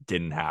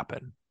 didn't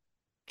happen.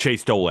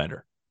 Chase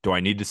Dollander. Do I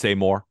need to say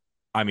more?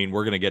 I mean,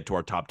 we're going to get to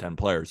our top 10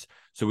 players,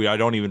 so I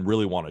don't even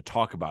really want to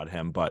talk about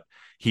him, but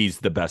he's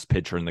the best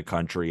pitcher in the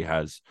country.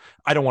 I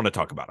don't want to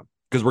talk about him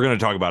because we're going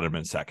to talk about him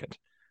in a second.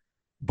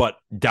 But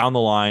down the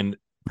line,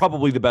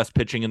 probably the best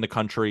pitching in the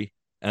country.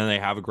 and they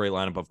have a great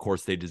lineup. Of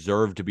course, they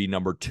deserve to be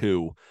number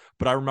 2.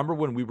 But I remember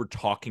when we were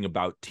talking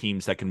about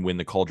teams that can win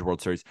the College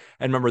World Series,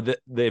 and remember that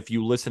if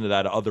you listen to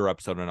that other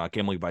episode on Not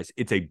Gambling Advice,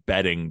 it's a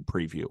betting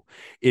preview.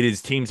 It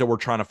is teams that we're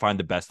trying to find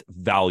the best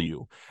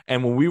value.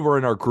 And when we were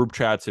in our group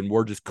chats and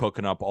we're just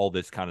cooking up all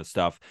this kind of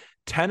stuff,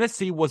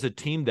 Tennessee was a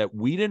team that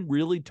we didn't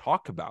really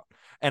talk about.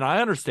 And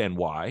I understand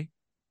why,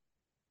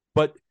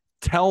 but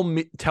tell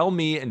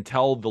me and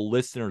tell the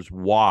listeners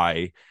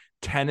why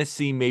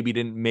Tennessee maybe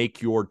didn't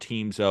make your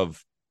teams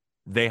of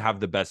they have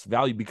the best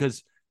value,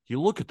 because you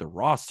look at the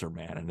roster,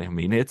 man, and I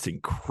mean, it's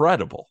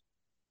incredible.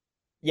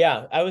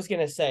 Yeah, I was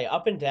going to say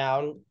up and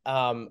down.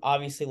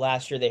 Obviously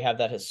last year they have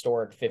that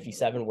historic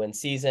 57 win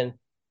season.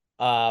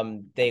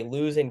 They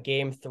lose in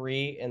game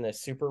 3 in the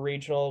super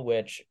regional,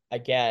 which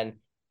again,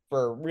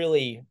 for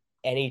really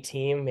any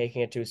team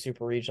making it to a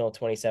super regional,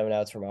 27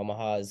 outs from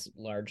Omaha is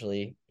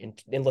largely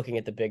in looking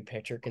at the big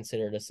picture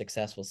considered a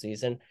successful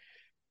season.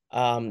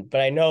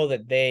 But I know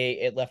that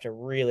it left a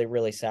really,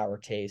 really sour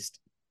taste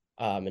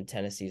in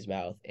Tennessee's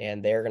mouth,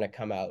 and they're going to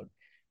come out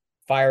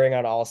firing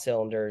on all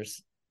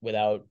cylinders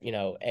without,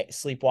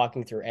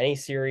 sleepwalking through any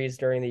series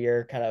during the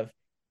year. Kind of,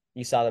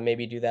 you saw them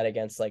maybe do that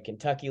against like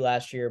Kentucky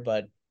last year,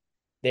 but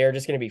they're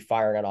just going to be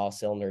firing on all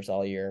cylinders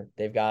all year.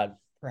 They've got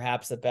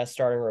perhaps the best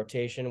starting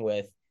rotation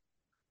with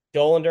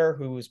Dollander,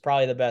 who's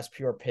probably the best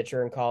pure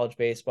pitcher in college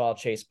baseball.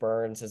 Chase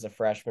Burns as a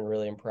freshman,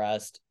 really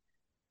impressed.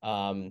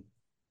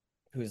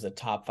 Who's a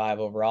top 5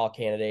 overall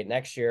candidate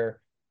next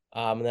year.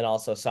 And then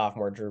also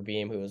sophomore Drew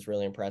Beam, who was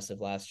really impressive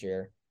last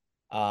year.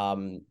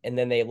 And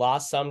then they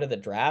lost some to the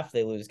draft.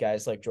 They lose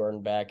guys like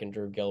Jordan Beck and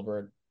Drew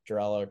Gilbert,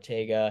 Jarrell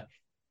Ortega.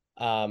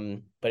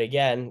 But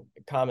again,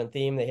 common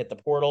theme, they hit the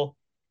portal.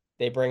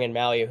 They bring in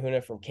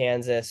Maliahuna from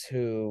Kansas,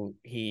 who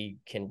he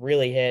can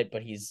really hit,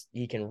 but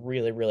he can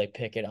really, really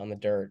pick it on the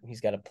dirt. He's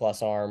got a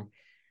plus arm,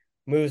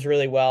 moves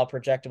really well,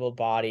 projectable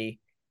body.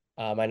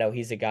 I know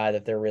he's a guy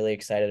that they're really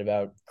excited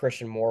about.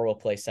 Christian Moore will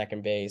play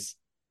second base.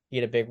 He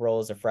had a big role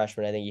as a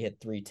freshman. I think he hit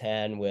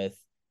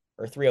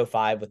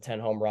 305 with 10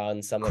 home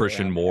runs.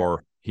 Christian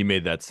Moore, he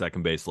made that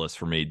second base list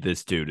for me.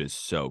 This dude is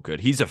so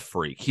good. He's a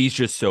freak. He's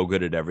just so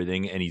good at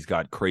everything, and he's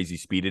got crazy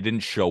speed. It didn't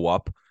show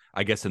up,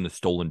 I guess, in the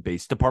stolen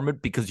base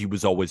department because he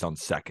was always on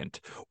second,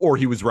 or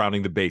he was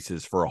rounding the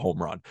bases for a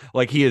home run.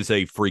 Like, he is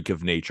a freak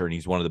of nature, and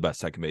he's one of the best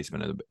second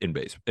basemen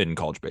in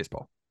college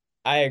baseball.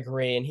 I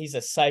agree, and he's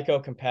a psycho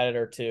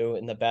competitor too,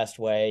 in the best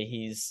way.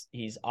 He's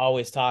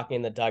always talking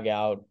in the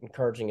dugout,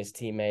 encouraging his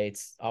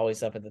teammates,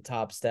 always up at the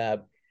top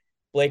step.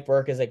 Blake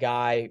Burke is a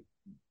guy,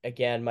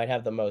 again, might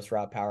have the most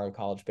route power in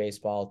college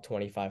baseball,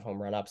 25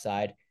 home run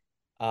upside.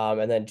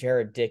 And then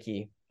Jared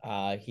Dickey,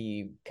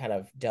 he kind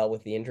of dealt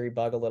with the injury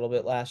bug a little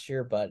bit last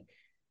year, but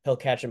he'll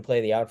catch and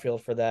play the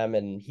outfield for them.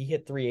 And he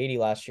hit 380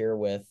 last year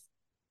with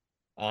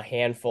a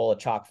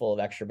chock full of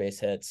extra base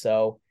hits.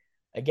 So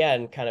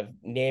again, kind of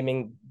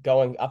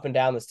going up and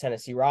down this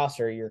Tennessee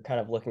roster, you're kind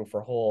of looking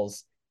for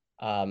holes,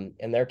 and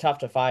they're tough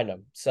to find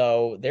them.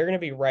 So they're going to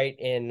be right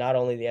in not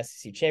only the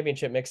SEC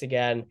championship mix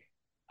again,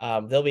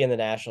 they'll be in the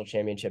national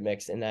championship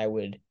mix. And I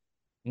would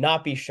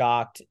not be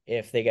shocked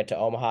if they get to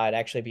Omaha. I'd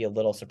actually be a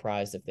little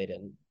surprised if they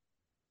didn't.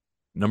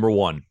 Number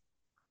 1,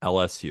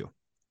 LSU.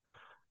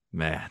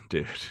 Man,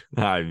 dude,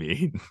 I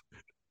mean,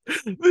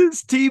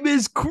 this team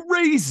is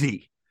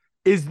crazy.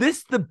 Is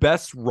this the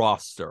best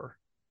roster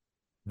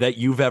that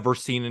you've ever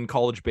seen in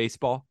college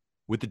baseball?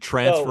 With the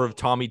transfer of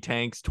Tommy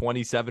Tanks,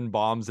 27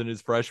 bombs in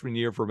his freshman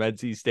year from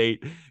NC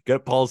State,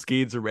 got Paul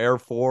Skeens from Air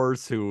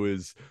Force, who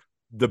is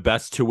the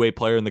best two-way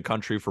player in the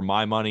country for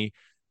my money.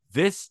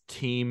 This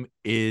team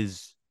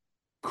is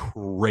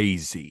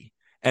crazy.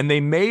 And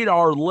they made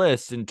our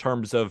list in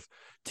terms of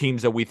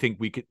teams that we think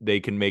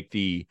they can make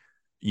the,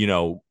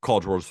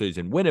 College World Series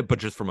and win it. But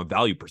just from a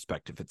value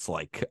perspective, it's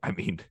like, I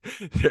mean,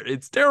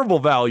 it's terrible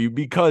value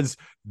because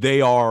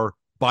they are,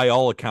 by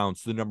all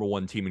accounts, the number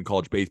 1 team in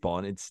college baseball.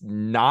 And it's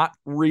not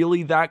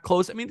really that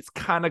close. I mean, it's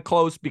kind of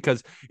close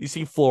because you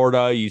see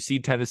Florida, you see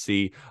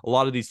Tennessee. A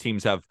lot of these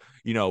teams have,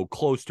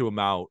 close to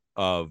amount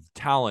of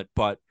talent,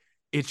 but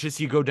it's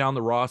just, you go down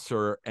the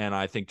roster and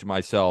I think to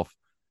myself,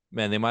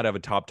 man, they might have a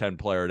top 10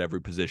 player at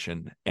every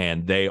position,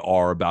 and they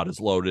are about as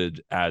loaded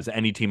as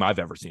any team I've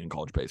ever seen in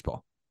college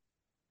baseball.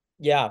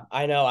 Yeah,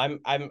 I know.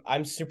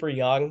 I'm super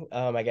young,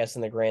 I guess,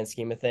 in the grand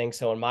scheme of things.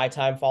 So in my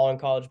time following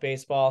college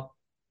baseball,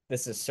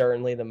 this is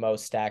certainly the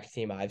most stacked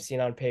team I've seen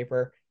on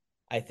paper.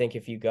 I think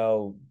if you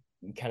go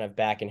kind of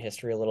back in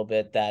history a little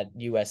bit, that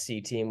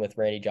USC team with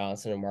Randy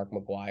Johnson and Mark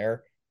McGwire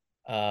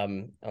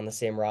on the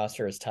same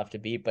roster is tough to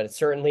beat. But it's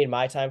certainly in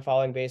my time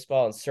following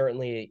baseball, and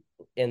certainly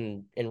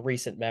in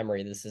recent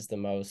memory, this is the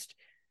most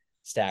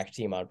stacked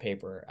team on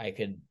paper.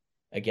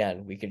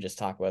 We could just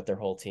talk about their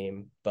whole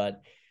team.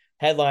 But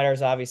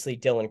headliners, obviously,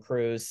 Dylan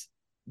Cruz,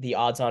 the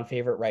odds-on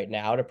favorite right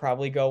now to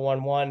probably go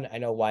 1-1. I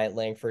know Wyatt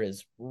Langford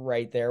is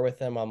right there with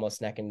them,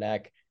 almost neck and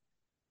neck.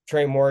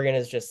 Trey Morgan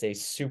is just a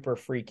super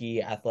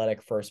freaky,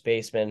 athletic first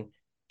baseman,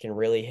 can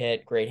really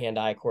hit, great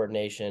hand-eye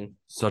coordination.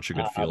 Such a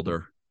good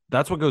fielder.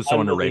 That's what goes so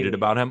underrated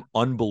about him.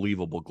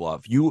 Unbelievable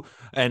glove.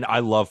 And I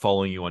love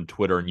following you on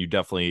Twitter, and you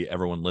definitely,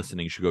 everyone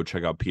listening should go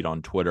check out Pete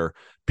on Twitter,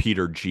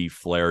 Peter G.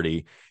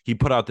 Flaherty. He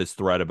put out this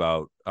thread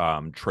about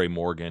Trey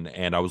Morgan,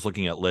 and I was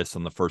looking at lists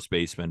on the first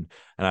baseman,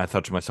 and I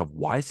thought to myself,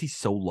 why is he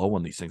so low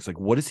on these things? Like,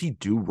 what does he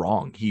do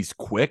wrong? He's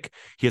quick.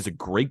 He has a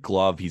great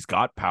glove. He's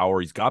got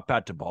power. He's got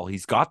bat to ball.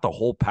 He's got the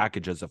whole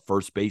package as a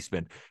first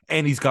baseman,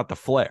 and he's got the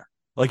flair.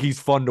 Like, he's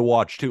fun to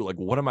watch too. Like,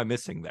 what am I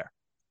missing there?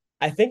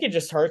 I think it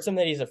just hurts him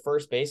that he's a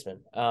first baseman.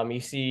 You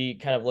see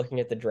kind of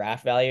looking at the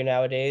draft value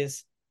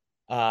nowadays,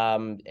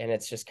 and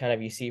it's just kind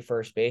of, you see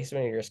first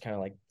baseman, and you're just kind of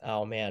like,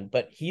 oh man.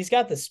 But he's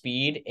got the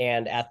speed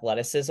and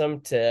athleticism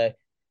to,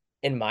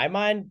 in my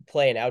mind,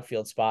 play an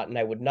outfield spot, and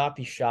I would not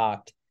be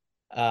shocked.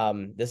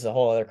 This is a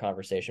whole other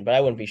conversation, but I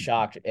wouldn't be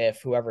shocked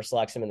if whoever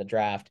selects him in the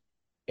draft,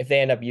 if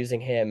they end up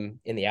using him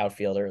in the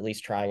outfield, or at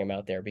least trying him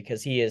out there,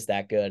 because he is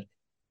that good.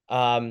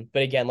 But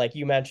again, like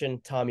you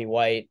mentioned, Tommy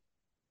White,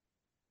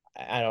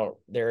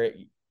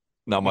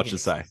 not much to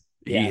say.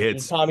 Yeah, he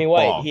hits Tommy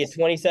White. balls. He had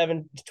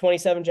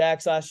 27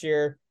 jacks last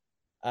year.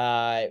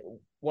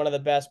 One of the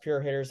best pure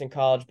hitters in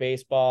college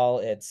baseball.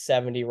 It's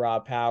 70 raw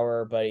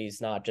power, but he's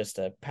not just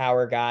a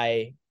power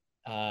guy.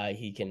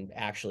 He can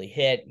actually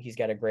hit. He's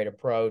got a great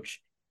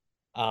approach.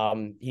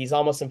 He's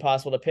almost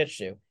impossible to pitch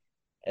to.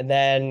 And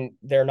then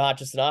they're not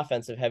just an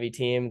offensive heavy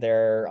team,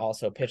 they're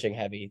also pitching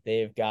heavy.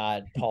 They've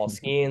got Paul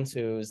Skeens,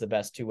 who's the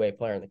best two-way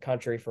player in the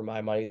country for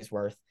my money's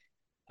worth.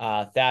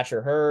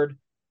 Thatcher Hurd,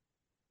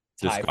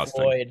 Ty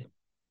Floyd.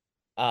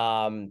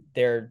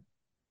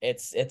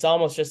 It's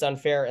almost just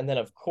unfair. And then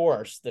of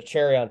course the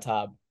cherry on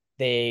top,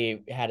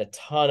 they had a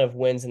ton of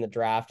wins in the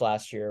draft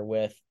last year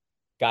with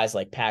guys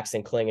like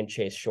Paxton Kling and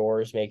Chase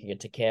Shores making it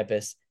to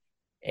campus.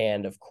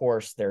 And of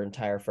course their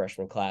entire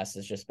freshman class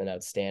has just been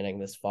outstanding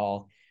this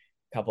fall.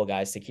 A couple of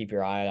guys to keep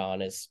your eye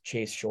on is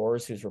Chase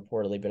Shores, who's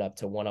reportedly been up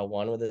to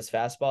 101 with his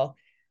fastball,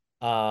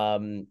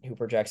 who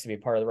projects to be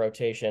part of the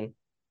rotation.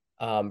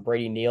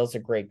 Brady Neal's a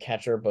great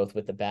catcher, both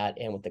with the bat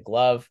and with the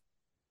glove.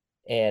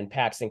 And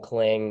Paxton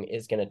Kling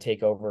is going to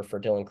take over for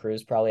Dylan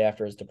Cruz probably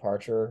after his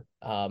departure.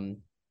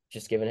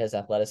 Just given his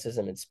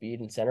athleticism and speed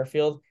in center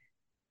field,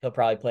 he'll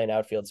probably play an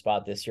outfield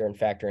spot this year and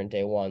factor in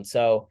day one.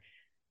 So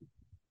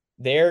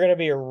they're going to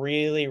be a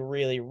really,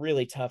 really,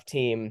 really tough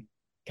team,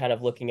 kind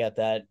of looking at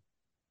that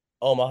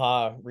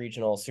Omaha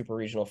regional, super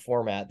regional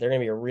format. They're going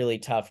to be a really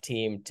tough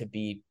team to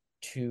beat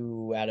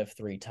 2 out of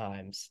 3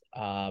 times.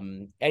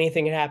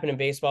 Anything can happen in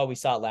baseball. We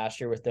saw it last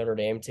year with Notre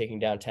Dame taking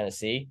down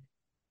Tennessee,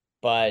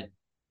 but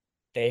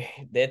I'm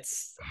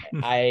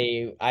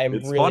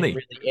really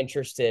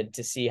interested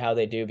to see how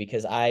they do,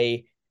 because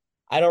I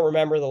don't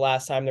remember the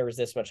last time there was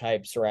this much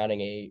hype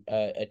surrounding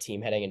a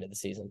team heading into the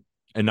season.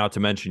 And not to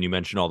mention, you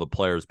mentioned all the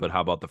players, but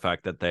how about the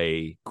fact that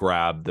they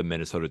grabbed the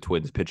Minnesota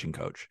Twins pitching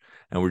coach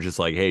and we're just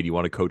like, hey, do you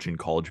want to coach in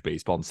college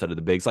baseball instead of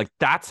the bigs? Like,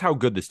 that's how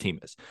good this team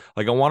is.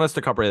 Like, I want us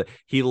to cover that.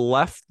 He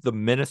left the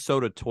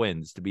Minnesota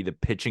Twins to be the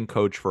pitching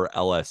coach for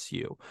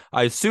LSU.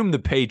 I assume the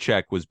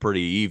paycheck was pretty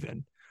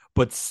even,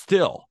 but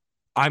still,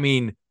 I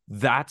mean,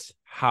 that's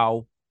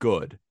how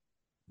good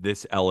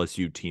this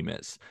LSU team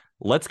is.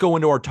 Let's go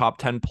into our top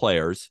 10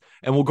 players,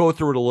 and we'll go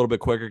through it a little bit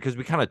quicker because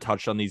we kind of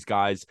touched on these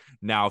guys.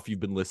 Now, if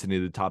you've been listening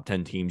to the top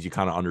 10 teams, you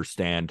kind of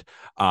understand.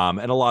 And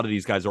a lot of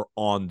these guys are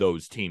on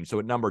those teams. So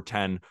at number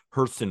 10,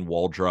 Hurston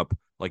Waldrop,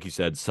 like you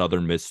said,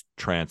 Southern Miss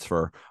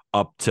transfer,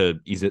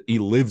 he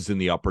lives in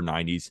the upper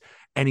 90s,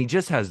 and he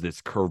just has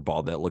this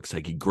curveball that looks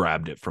like he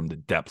grabbed it from the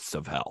depths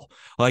of hell.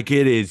 Like,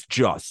 it is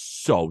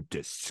just so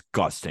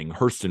disgusting.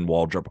 Hurston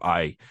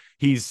Waldrop,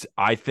 he's,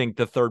 I think,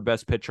 the 3rd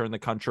best pitcher in the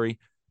country.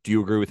 Do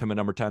you agree with him at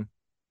number 10?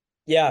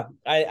 Yeah,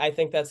 I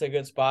think that's a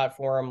good spot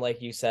for him. Like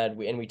you said,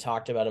 we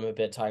talked about him a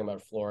bit talking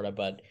about Florida,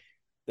 but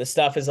the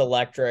stuff is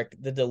electric.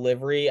 The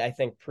delivery, I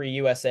think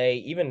pre-USA,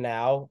 even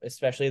now,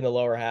 especially in the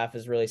lower half,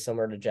 is really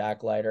similar to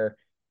Jack Leiter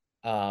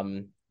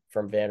from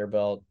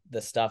Vanderbilt.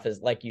 The stuff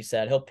is, like you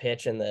said, he'll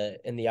pitch in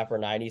the upper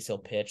 90s. He'll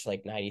pitch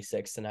like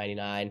 96 to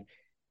 99.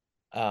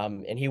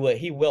 And he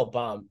will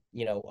bump,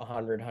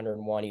 100,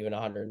 101, even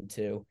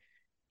 102.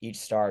 Each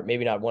start,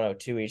 maybe not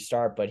 102 each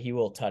start, but he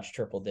will touch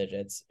triple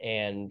digits,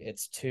 and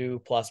it's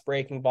 2+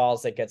 breaking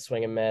balls that get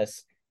swing and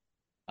miss.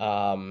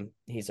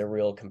 He's a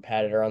real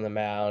competitor on the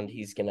mound.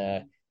 He's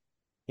gonna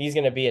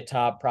be a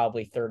top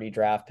probably 30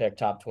 draft pick,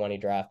 top 20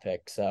 draft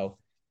pick. So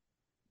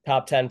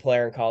top 10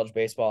 player in college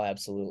baseball,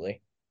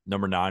 absolutely.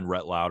 Number 9,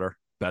 Rhett Lauder,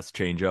 best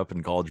changeup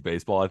in college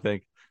baseball. I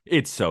think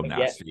it's so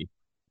nasty.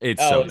 It's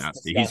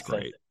nasty. Disgusting. He's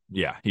great.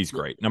 Yeah, he's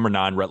great. Number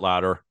 9, Rhett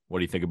Lauder. What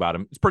do you think about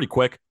him? It's pretty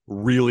quick.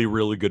 Really,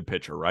 really good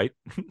pitcher, right?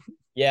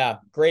 Yeah,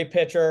 great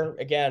pitcher.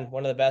 Again,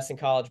 one of the best in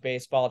college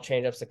baseball.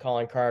 Changeup's the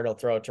calling card. He'll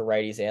throw it to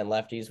righties and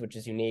lefties, which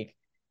is unique.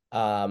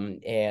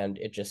 And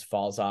it just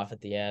falls off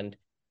at the end.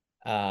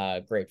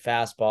 Great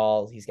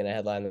fastball. He's going to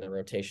headline the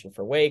rotation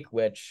for Wake,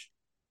 which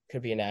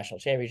could be a national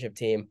championship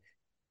team.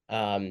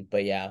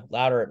 But yeah,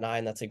 Lauder at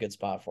 9, that's a good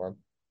spot for him.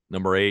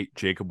 Number 8,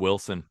 Jacob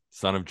Wilson,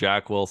 son of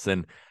Jack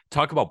Wilson.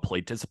 Talk about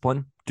plate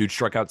discipline. Dude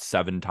struck out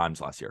 7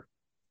 times last year.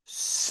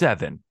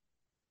 7.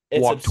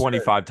 It's walked absurd.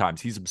 25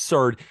 times. He's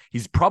absurd.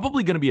 He's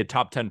probably going to be a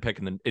top 10 pick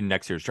in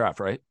next year's draft,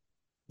 right?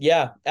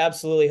 Yeah,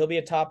 absolutely. He'll be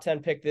a top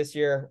 10 pick this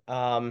year.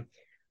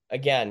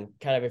 Again,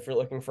 kind of if you're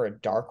looking for a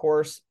dark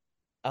horse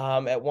at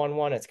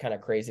 1-1, it's kind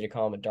of crazy to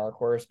call him a dark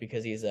horse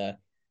because he's a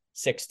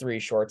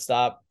 6'3"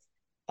 shortstop.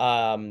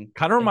 Kind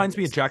of reminds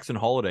me of Jackson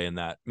Holiday in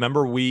that.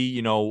 Remember,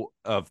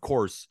 of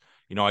course,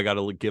 I got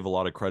to give a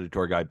lot of credit to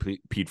our guy,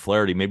 Pete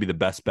Flaherty. Maybe the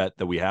best bet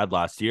that we had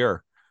last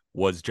year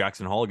was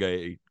Jackson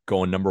Holiday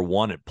going number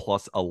 1 at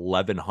plus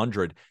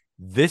 1,100.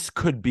 This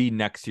could be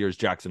next year's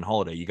Jackson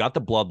Holiday. You got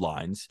the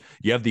bloodlines,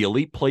 you have the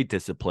elite plate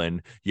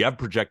discipline, you have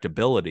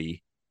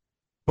projectability,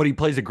 but he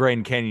plays at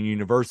Grand Canyon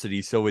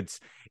University, so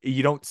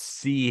you don't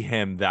see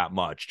him that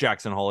much.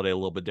 Jackson Holiday, a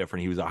little bit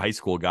different. He was a high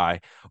school guy,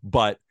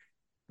 but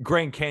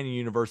Grand Canyon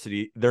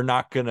University, they're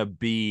not going to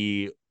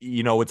be,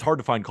 it's hard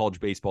to find college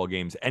baseball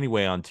games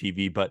anyway on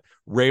TV, but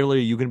rarely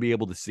are you going to be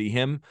able to see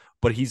him.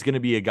 But he's going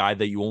to be a guy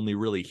that you only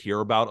really hear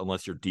about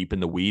unless you're deep in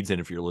the weeds. And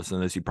if you're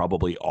listening to this, you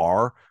probably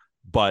are.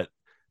 But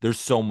there's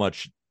so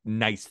much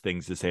nice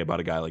things to say about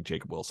a guy like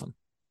Jacob Wilson.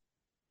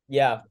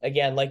 Yeah.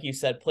 Again, like you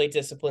said, plate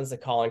discipline's the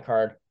calling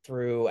card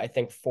through, I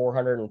think,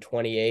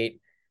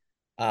 428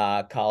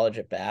 college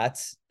at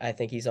bats. I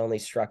think he's only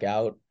struck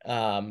out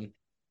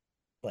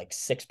like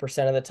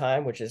 6% of the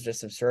time, which is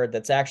just absurd.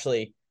 That's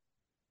actually,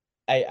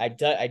 I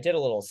did a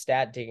little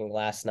stat digging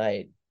last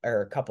night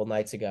or a couple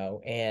nights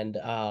ago, and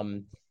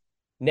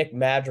Nick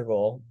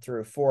Madrigal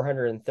threw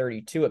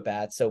 432 at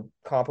bats, so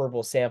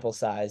comparable sample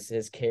size.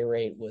 His K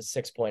rate was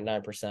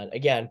 6.9%.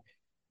 Again,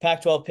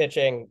 Pac-12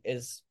 pitching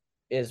is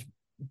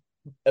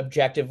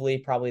objectively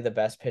probably the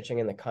best pitching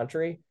in the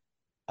country,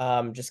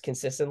 just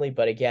consistently.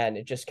 But again,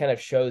 it just kind of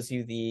shows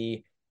you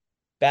the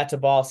bat to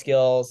ball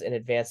skills and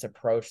advanced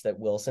approach that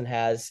Wilson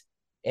has.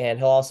 And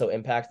he'll also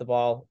impact the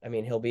ball. I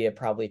mean, he'll be a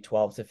probably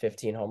 12 to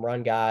 15 home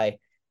run guy,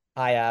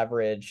 high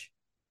average.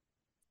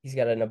 He's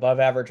got an above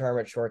average arm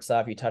at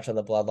shortstop. You touch on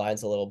the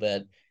bloodlines a little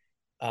bit.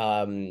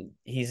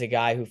 He's a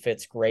guy who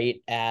fits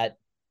great at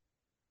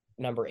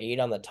number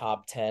 8 on the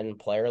top 10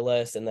 player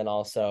list. And then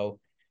also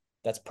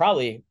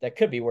that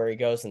could be where he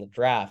goes in the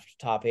draft,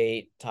 top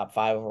 8, top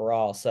 5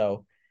 overall.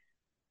 So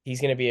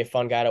he's going to be a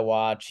fun guy to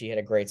watch. He had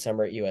a great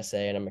summer at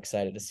USA, and I'm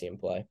excited to see him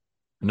play.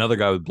 Another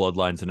guy with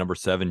bloodlines at number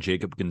 7,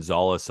 Jacob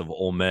Gonzalez of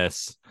Ole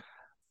Miss.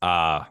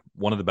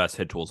 One of the best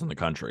hit tools in the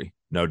country,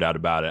 no doubt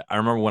about it. I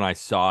remember when I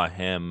saw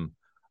him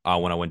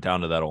when I went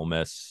down to that Ole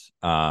Miss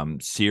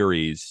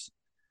series,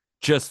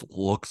 just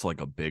looks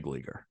like a big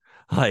leaguer.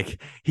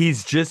 Like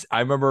I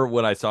remember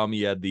when I saw him,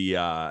 he had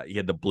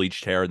the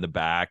bleached hair in the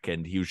back,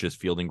 and he was just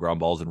fielding ground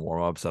balls in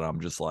warmups, and I'm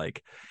just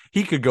like,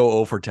 he could go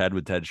 0 for 10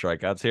 with 10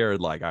 strikeouts here,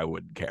 and like I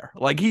wouldn't care.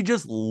 Like he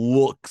just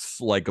looks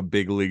like a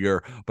big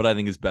leaguer, but I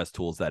think his best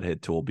tool is that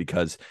hit tool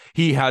because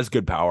he has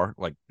good power,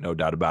 like no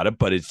doubt about it.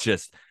 But it's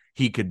just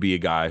he could be a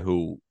guy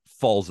who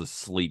falls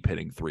asleep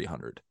hitting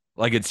 300.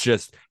 Like it's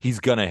just he's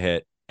gonna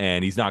hit.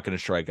 And he's not going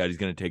to strike out. He's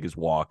going to take his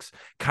walks.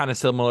 Kind of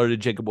similar to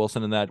Jacob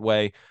Wilson in that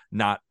way.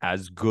 Not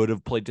as good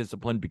of plate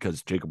discipline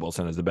because Jacob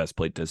Wilson is the best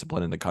plate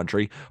discipline in the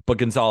country. But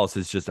Gonzalez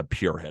is just a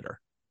pure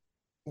hitter.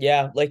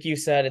 Yeah, like you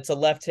said, it's a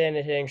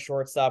left-handed hitting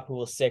shortstop who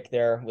will stick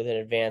there with an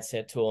advanced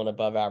hit tool and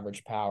above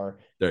average power.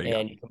 There you go.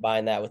 You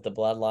combine that with the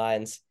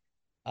bloodlines.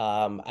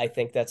 I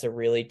think that's a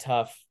really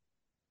tough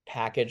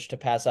package to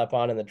pass up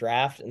on in the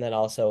draft. And then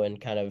also in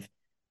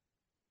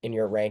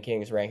your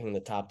rankings, ranking the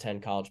top 10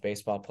 college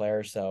baseball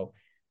players. So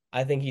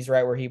I think he's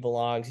right where he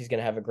belongs. He's going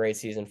to have a great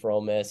season for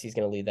Ole Miss. He's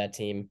going to lead that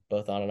team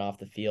both on and off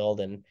the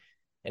field. And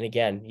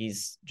again,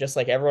 he's just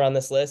like everyone on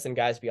this list and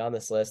guys beyond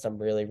this list. I'm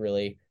really,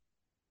 really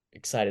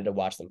excited to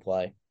watch them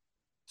play.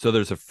 So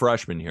there's a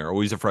freshman here.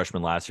 Oh, he's a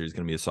freshman last year. He's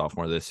going to be a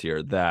sophomore this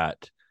year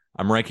that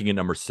I'm ranking at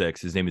number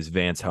 6. His name is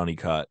Vance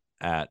Honeycutt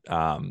at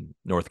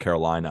North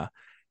Carolina.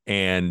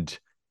 And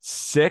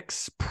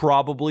 6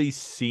 probably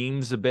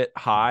seems a bit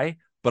high,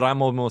 but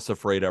I'm almost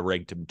afraid I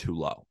ranked him too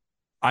low.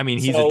 I mean,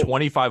 he's a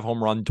 25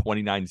 home run,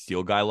 29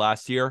 steal guy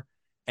last year,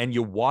 and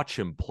you watch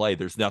him play.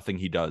 There's nothing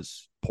he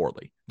does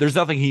poorly. There's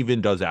nothing he even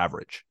does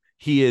average.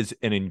 He is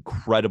an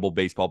incredible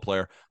baseball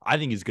player. I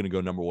think he's going to go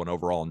number 1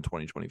 overall in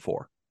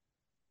 2024.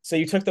 So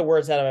you took the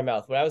words out of my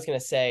mouth. What I was going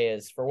to say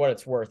is, for what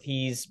it's worth,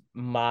 he's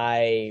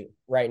my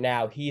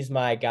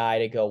guy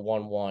to go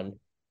 1-1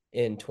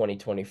 in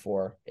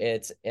 2024.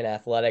 It's an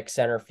athletic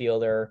center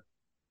fielder,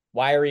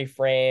 wiry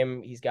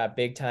frame. He's got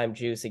big time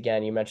juice.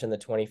 Again, you mentioned the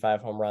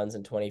 25 home runs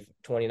and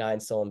 29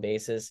 stolen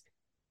bases.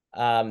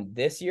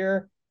 This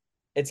year,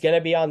 it's going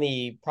to be on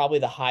probably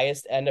the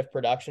highest end of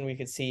production we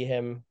could see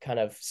him kind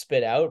of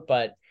spit out,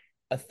 but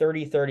a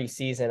 30-30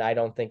 season, I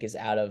don't think is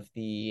out of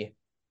the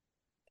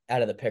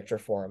picture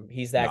for him.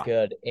 He's that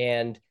good.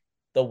 And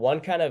the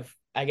one kind of,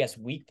 I guess,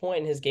 weak point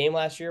in his game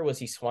last year was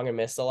he swung and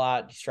missed a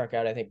lot. He struck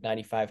out, I think,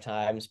 95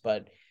 times,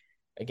 but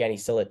again,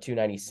 he's still at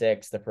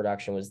 296. The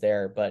production was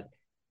there, but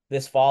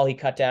this fall, he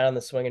cut down on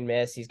the swing and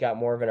miss. He's got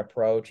more of an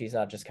approach. He's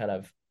not just kind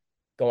of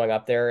going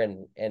up there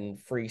and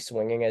free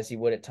swinging as he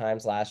would at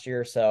times last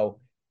year. So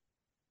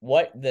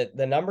what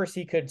the numbers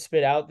he could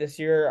spit out this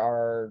year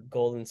are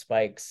Golden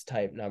Spikes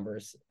type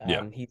numbers.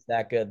 Yeah. He's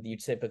that good. You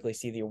typically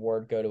see the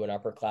award go to an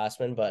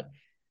upperclassman, but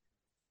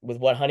with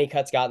what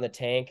Honeycutt's got in the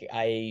tank,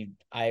 I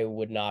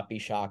would not be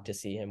shocked to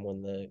see him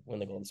win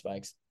the Golden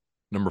Spikes.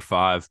 Number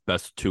 5,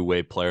 best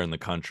two-way player in the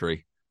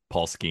country,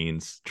 Paul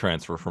Skeens,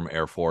 transfer from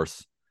Air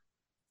Force.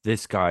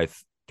 This guy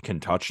can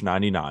touch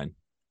 99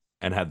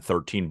 and had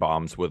 13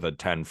 bombs with a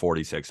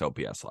 1046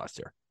 OPS last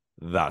year.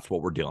 That's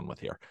what we're dealing with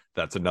here.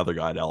 That's another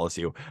guy at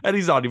LSU, and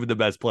he's not even the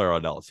best player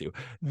on LSU.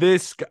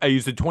 This guy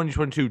is a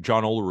 2022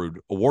 John Olerud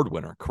Award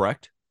winner,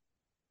 correct?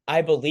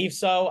 I believe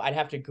so. I'd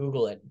have to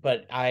Google it,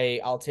 but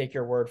I'll take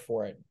your word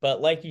for it. But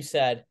like you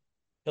said,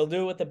 he'll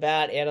do it with the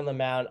bat and on the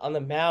mound. On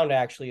the mound,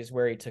 actually, is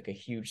where he took a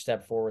huge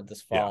step forward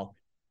this fall.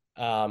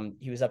 Yeah.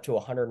 He was up to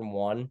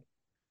 101,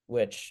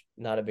 which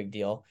not a big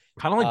deal.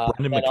 Kind of like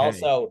Brendan McKay.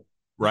 Also,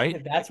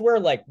 right? That's where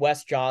like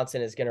Wes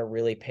Johnson is going to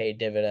really pay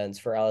dividends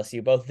for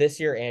LSU, both this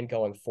year and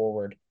going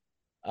forward,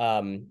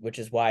 which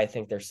is why I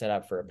think they're set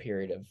up for a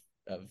period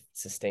of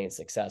sustained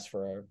success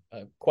for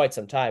quite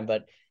some time.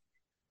 But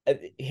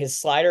his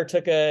slider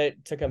took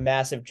a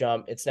massive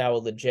jump. It's now a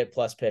legit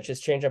plus pitch. His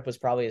changeup was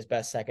probably his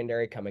best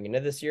secondary coming into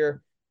this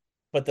year,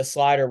 but the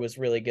slider was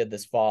really good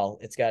this fall.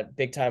 It's got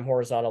big time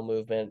horizontal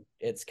movement.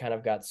 It's kind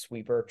of got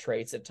sweeper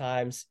traits at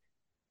times.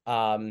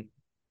 And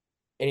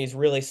he's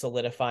really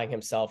solidifying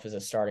himself as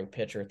a starting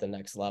pitcher at the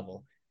next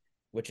level,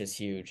 which is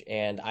huge.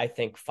 And I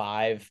think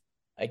 5,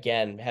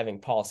 again, having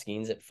Paul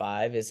Skeens at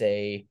 5 is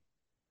a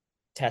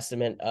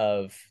testament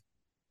of,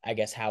 I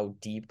guess, how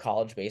deep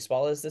college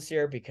baseball is this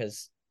year,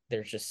 because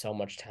there's just so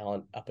much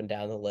talent up and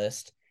down the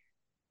list.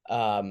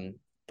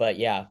 But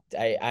yeah,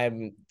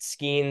 I'm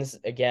Skeens,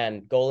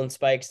 again, Golden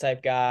Spikes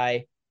type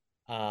guy,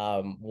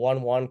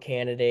 1-1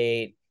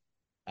 candidate.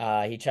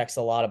 He checks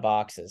a lot of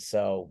boxes,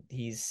 so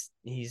he's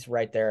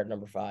right there at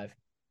number 5.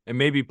 And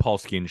maybe Paul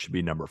Skeens should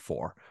be number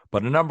 4.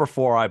 But at number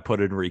 4, I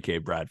put Enrique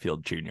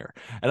Bradfield Jr.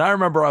 And I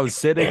remember I was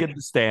sitting in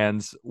the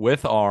stands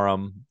with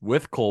Aram,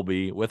 with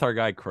Colby, with our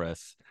guy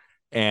Chris,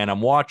 and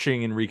I'm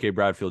watching Enrique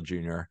Bradfield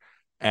Jr.,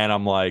 and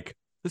I'm like,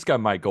 this guy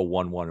might go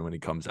 1-1 when he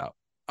comes out.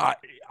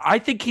 I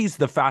think he's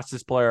the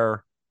fastest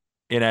player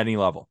in any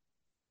level.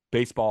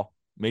 Baseball,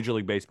 Major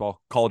League Baseball,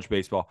 college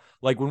baseball.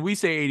 Like when we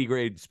say 80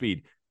 grade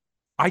speed,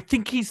 I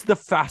think he's the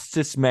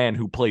fastest man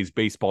who plays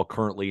baseball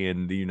currently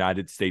in the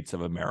United States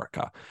of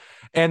America.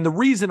 And the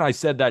reason I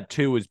said that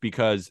too is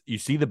because you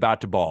see the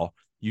bat to ball,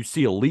 you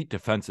see elite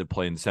defensive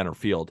play in center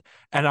field.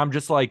 And I'm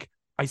just like,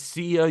 I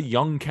see a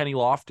young Kenny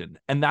Lofton.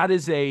 And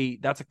that's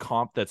a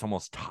comp that's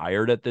almost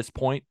tired at this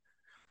point,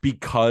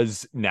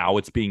 because now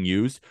it's being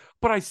used.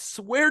 But I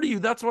swear to you,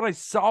 that's what I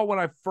saw when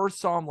I first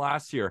saw him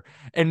last year.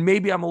 And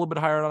maybe I'm a little bit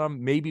higher on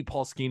him. Maybe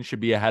Paul Skeens should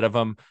be ahead of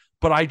him.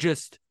 But I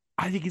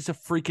think he's a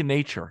freak of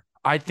nature.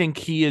 I think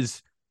he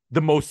is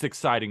the most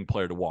exciting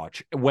player to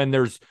watch when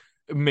there's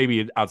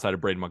maybe outside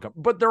of Braden Montgomery,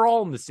 but they're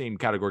all in the same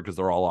category because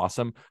they're all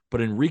awesome.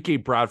 But Enrique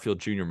Bradfield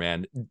Jr.,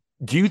 man,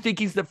 do you think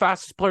he's the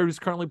fastest player who's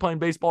currently playing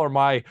baseball, or am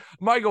I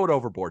going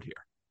overboard here?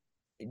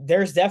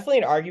 There's definitely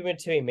an argument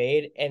to be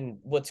made. And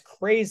what's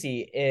crazy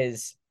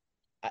is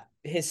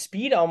his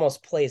speed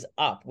almost plays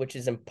up, which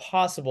is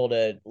impossible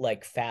to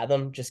like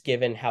fathom, just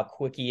given how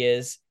quick he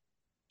is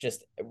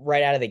just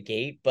right out of the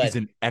gate. But he's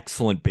an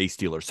excellent base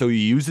dealer. So he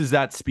uses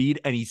that speed,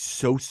 and he's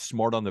so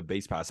smart on the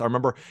base pass. I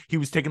remember he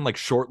was taking like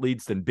short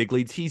leads than big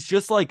leads. He's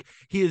just like,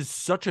 he is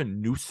such a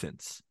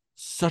nuisance.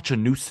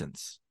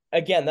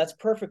 Again, that's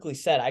perfectly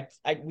said.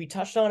 We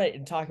touched on it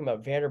in talking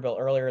about Vanderbilt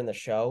earlier in the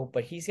show,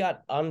 but he's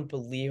got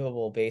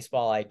unbelievable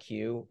baseball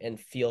IQ and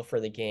feel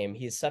for the game.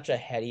 He's such a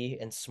heady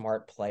and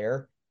smart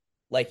player.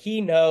 Like,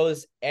 he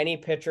knows any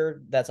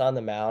pitcher that's on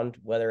the mound,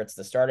 whether it's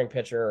the starting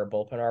pitcher or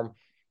bullpen arm,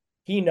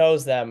 he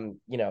knows them,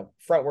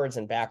 frontwards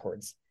and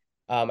backwards.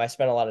 I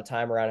spent a lot of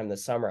time around him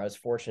this summer. I was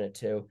fortunate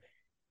to,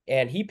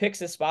 and he picks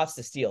his spots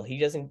to steal. He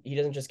doesn't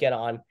just get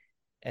on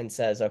and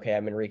says, okay,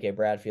 I'm Enrique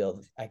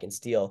Bradfield, I can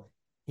steal.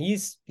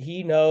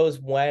 He knows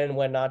when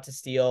not to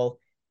steal.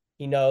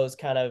 He knows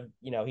kind of,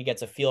 he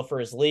gets a feel for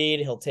his lead.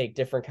 He'll take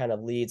different kind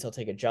of leads. He'll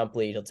take a jump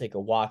lead. He'll take a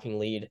walking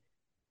lead.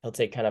 He'll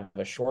take kind of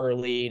a shorter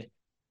lead.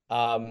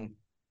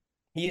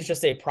 He's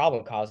just a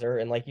problem causer.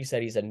 And like you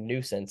said, he's a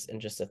nuisance and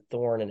just a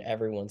thorn in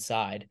everyone's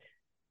side.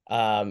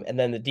 And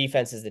then the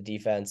defense is the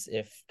defense.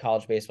 If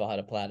college baseball had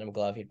a platinum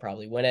glove, he'd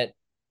probably win it.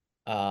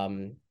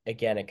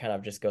 Again, it kind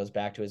of just goes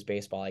back to his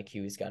baseball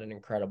IQ. He's got an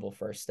incredible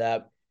first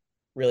step,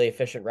 really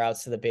efficient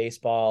routes to the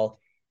baseball.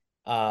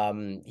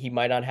 He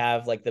might not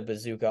have like the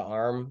bazooka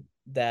arm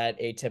that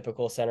a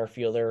typical center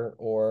fielder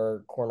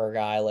or corner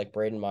guy like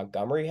Braden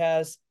Montgomery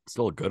has.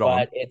 Still a good arm.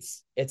 But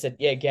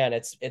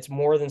it's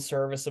more than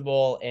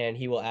serviceable, and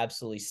he will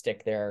absolutely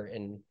stick there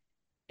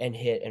and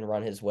hit and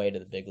run his way to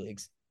the big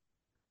leagues.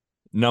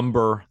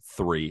 Number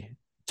 3,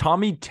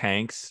 Tommy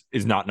Tanks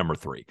is not number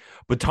 3,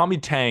 but Tommy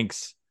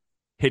Tanks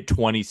hit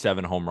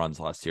 27 home runs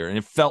last year, and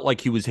it felt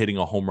like he was hitting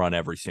a home run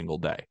every single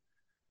day.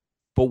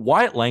 But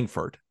Wyatt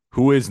Langford,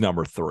 who is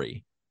number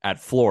 3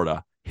 at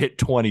Florida, hit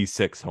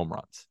 26 home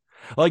runs.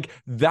 Like,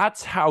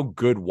 that's how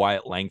good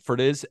Wyatt Langford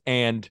is.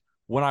 And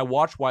when I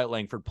watch Wyatt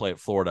Langford play at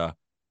Florida,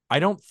 I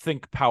don't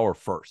think power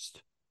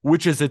first,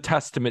 which is a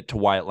testament to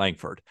Wyatt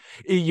Langford.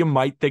 You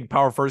might think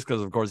power first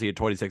because, of course, he had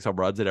 26 home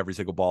runs and every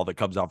single ball that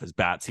comes off his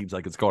bat seems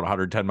like it's going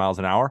 110 miles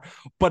an hour.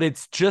 But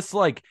it's just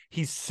like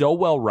he's so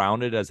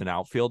well-rounded as an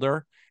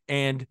outfielder.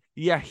 And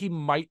yeah, he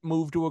might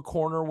move to a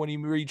corner when he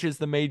reaches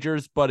the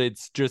majors, but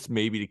it's just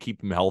maybe to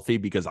keep him healthy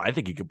because I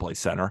think he could play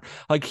center.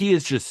 Like, he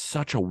is just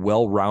such a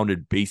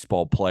well-rounded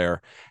baseball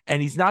player,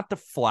 and he's not the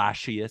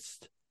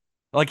flashiest.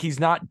 Like, he's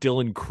not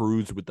Dylan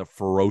Cruz with the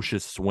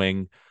ferocious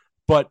swing,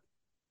 but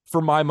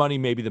for my money,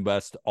 maybe the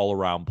best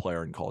all-around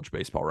player in college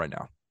baseball right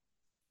now.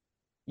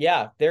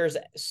 Yeah, there's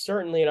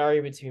certainly an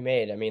argument to be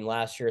made. I mean,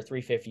 last year,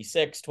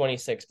 356,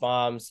 26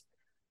 bombs,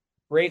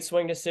 great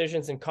swing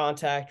decisions and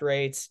contact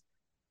rates.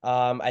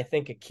 I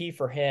think a key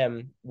for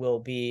him will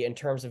be in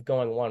terms of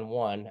going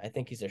 1-1. I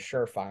think he's a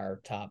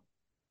surefire top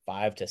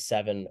 5 to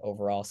 7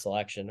 overall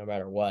selection, no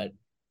matter what,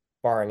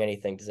 barring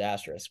anything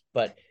disastrous.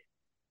 But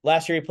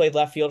last year he played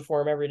left field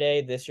for him every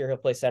day. This year he'll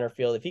play center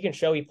field. If he can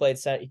show he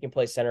can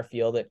play center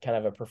field at kind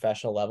of a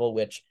professional level,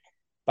 which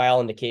by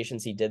all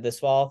indications he did this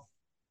fall,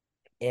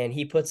 and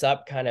he puts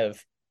up kind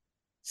of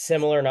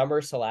similar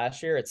numbers to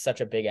last year. It's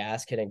such a big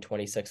ask hitting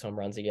 26 home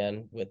runs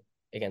again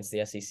against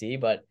the SEC,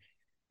 but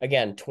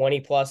again,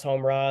 20 plus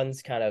home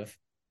runs, kind of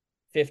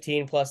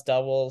 15 plus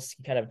doubles.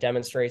 He kind of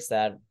demonstrates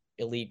that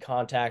elite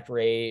contact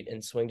rate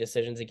and swing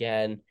decisions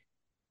again.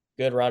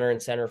 Good runner in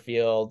center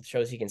field,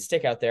 shows he can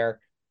stick out there.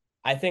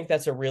 I think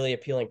that's a really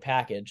appealing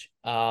package,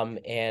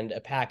 and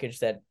a package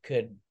that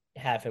could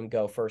have him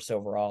go first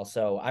overall.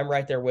 So I'm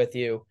right there with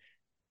you.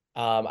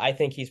 I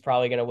think he's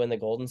probably going to win the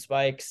Golden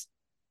Spikes,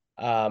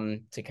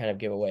 to kind of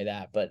give away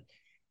that, but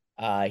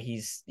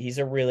he's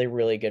a really,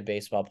 really good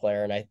baseball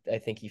player, and I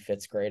think he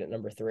fits great at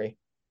number 3.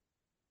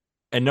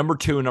 And number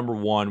 2 and number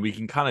 1, we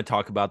can kind of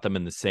talk about them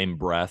in the same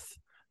breath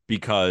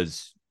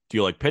because do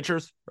you like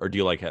pitchers or do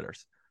you like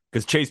hitters?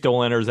 Because Chase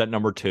Dollander is at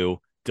number 2,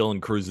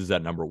 Dylan Cruz is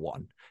at number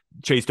 1.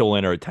 Chase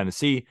Dollander at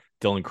Tennessee,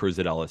 Dylan Cruz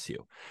at LSU.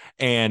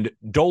 And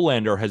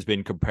Dollander has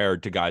been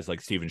compared to guys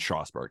like Steven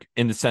Strasburg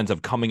in the sense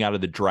of coming out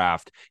of the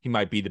draft, he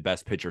might be the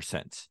best pitcher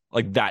since,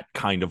 like that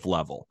kind of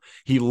level.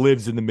 He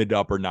lives in the mid to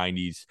upper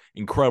 90s,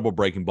 incredible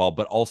breaking ball,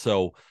 but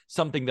also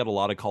something that a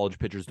lot of college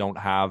pitchers don't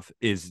have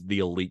is the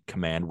elite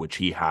command, which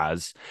he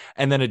has.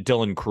 And then at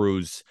Dylan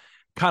Cruz,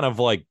 kind of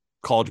like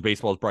college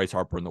baseball's Bryce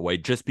Harper in the way,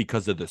 just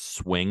because of the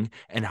swing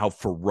and how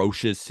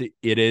ferocious it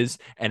is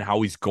and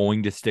how he's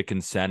going to stick in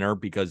center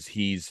because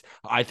he's,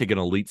 I think, an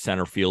elite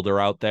center fielder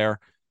out there.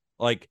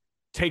 Like,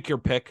 take your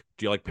pick.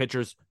 Do you like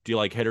pitchers? Do you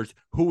like hitters?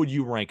 Who would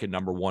you rank at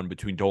number 1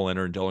 between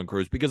Dollander and Dylan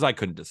Cruz? Because I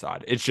couldn't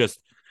decide. It's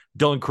just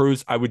Dylan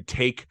Cruz. I would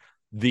take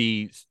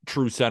the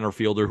true center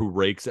fielder who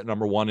rakes at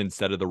number 1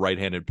 instead of the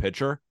right-handed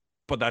pitcher,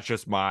 but that's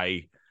just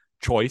my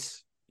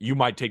choice. You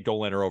might take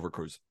Dollander over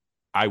Cruz.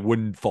 I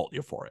wouldn't fault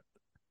you for it.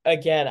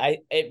 Again, I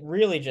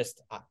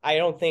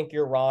don't think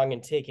you're wrong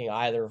in taking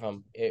either of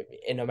them,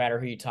 no matter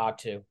who you talk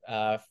to.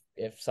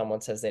 If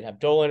someone says they'd have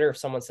Dollander, if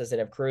someone says they'd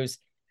have Cruz,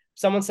 if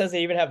someone says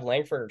they even have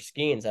Langford or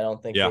Skeens, I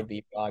don't think they'd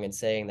be wrong in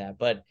saying that.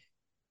 But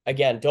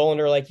again,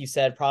 Dollander, like you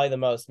said, probably the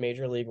most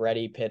major league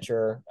ready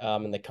pitcher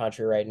in the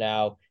country right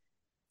now.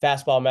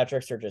 Fastball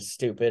metrics are just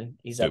stupid.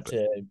 He's up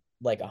to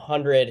like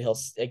 100. He'll,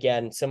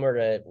 again, similar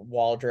to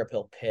Waldrop,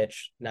 he'll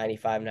pitch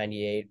 95,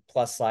 98,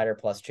 plus slider,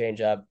 plus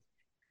changeup.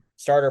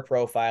 Starter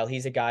profile.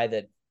 He's a guy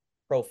that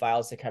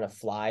profiles to kind of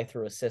fly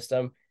through a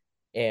system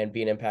and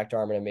be an impact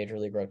arm in a major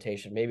league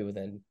rotation, maybe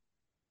within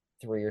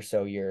 3 or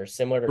so years,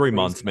 similar to 3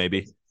 months,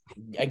 maybe.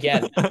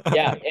 Again,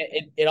 yeah,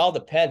 it all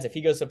depends. If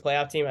he goes to a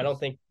playoff team, I don't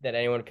think that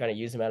anyone would kind of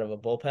use him out of a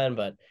bullpen,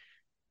 but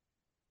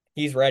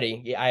he's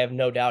ready. I have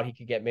no doubt he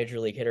could get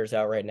major league hitters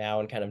out right now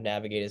and kind of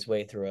navigate his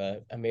way through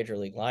a major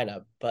league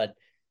lineup. But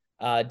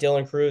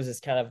Dylan Cruz is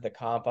kind of the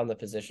comp on the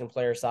position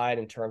player side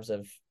in terms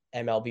of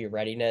MLB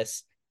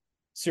readiness.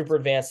 Super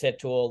advanced hit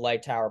tool,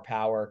 light tower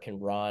power, can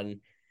run.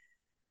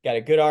 Got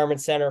a good arm in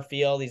center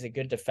field. He's a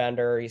good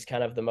defender. He's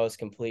kind of the most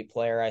complete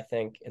player, I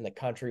think, in the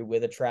country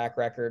with a track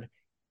record.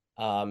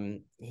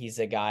 He's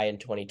a guy in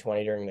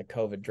 2020 during the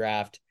COVID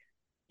draft.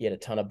 He had a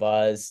ton of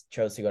buzz,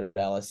 chose to go to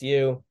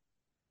LSU,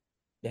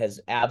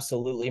 has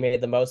absolutely made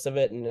the most of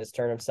it and has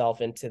turned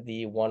himself into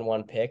the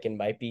 1-1 pick and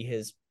might be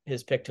his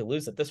pick to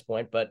lose at this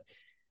point. But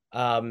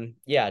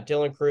yeah,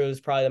 Dylan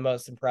Cruz, probably the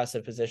most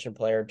impressive position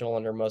player,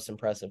 Dollander, most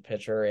impressive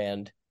pitcher,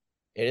 and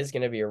it is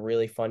going to be a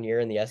really fun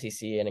year in the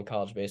SEC and in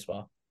college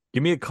baseball.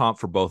 Give me a comp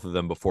for both of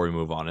them before we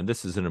move on. And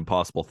this is an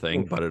impossible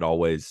thing, but it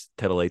always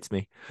titillates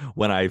me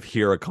when I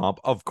hear a comp.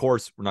 Of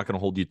course, we're not going to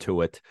hold you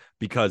to it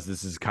because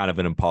this is kind of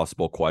an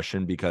impossible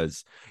question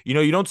because, you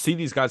know, you don't see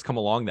these guys come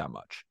along that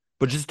much,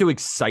 but just to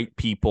excite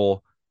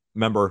people,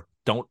 remember,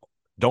 don't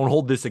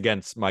hold this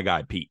against my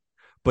guy, Pete,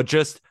 but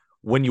just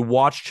when you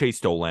watch Chase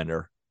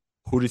Dollander,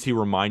 who does he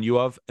remind you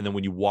of? And then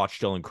when you watch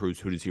Dylan Cruz,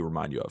 who does he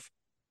remind you of?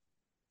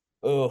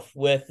 Oof,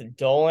 with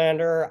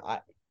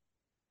Dollander,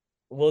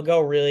 we'll go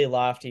really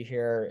lofty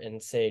here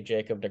and say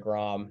Jacob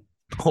deGrom.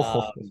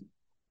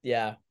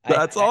 Yeah.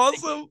 That's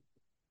awesome.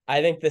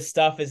 I think the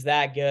stuff is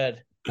that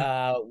good,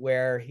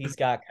 where he's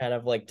got kind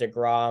of like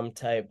DeGrom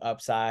type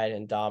upside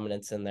and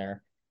dominance in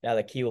there. Now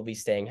the key will be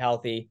staying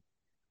healthy.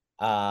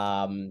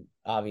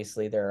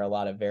 Obviously there are a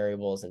lot of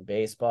variables in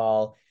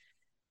baseball.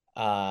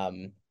 But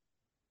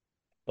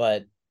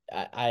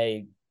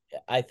I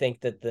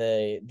think that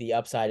the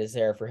upside is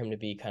there for him to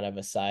be kind of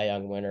a Cy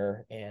Young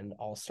winner and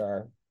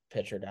all-star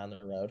pitcher down the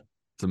road.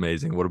 It's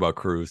amazing. What about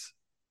Cruz?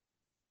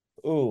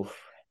 Ooh,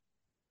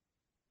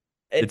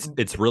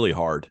 It's really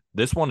hard.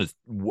 This one is,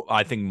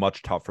 I think,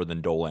 much tougher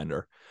than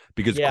Dollander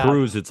because yeah,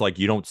 Cruz, it's like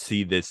you don't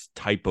see this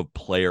type of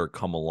player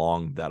come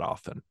along that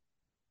often.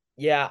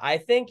 yeah. I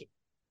think.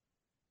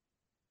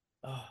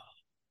 Oh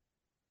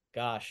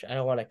gosh, I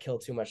don't want to kill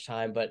too much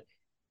time, but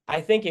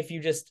I think if you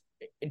just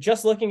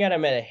looking at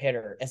him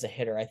as a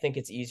hitter, I think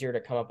it's easier to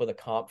come up with a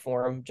comp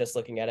for him just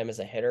looking at him as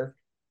a hitter.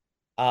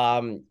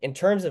 In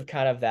terms of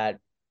kind of that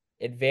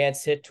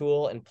advanced hit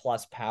tool and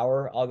plus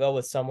power, I'll go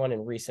with someone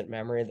in recent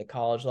memory at the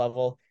college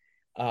level,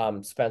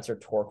 Spencer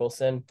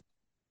Torkelson.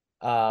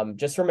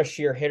 Just from a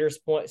sheer hitter's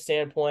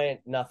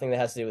standpoint, nothing that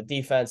has to do with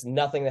defense,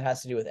 nothing that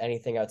has to do with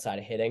anything outside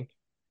of hitting.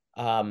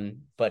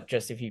 But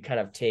just if you kind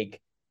of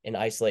take and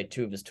isolate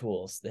two of his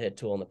tools, the hit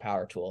tool and the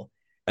power tool,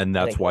 And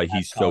that's why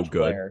he's so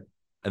good. Player.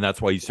 And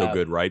that's why he's so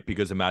good, right?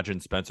 Because imagine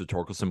Spencer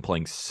Torkelson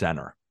playing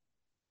center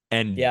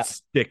and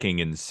sticking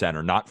in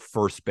center, not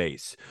first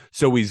base.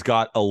 So he's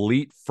got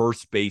elite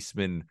first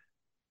baseman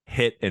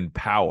hit and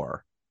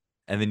power.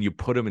 And then you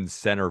put him in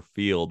center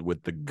field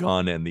with the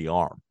gun and the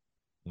arm.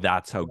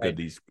 That's how good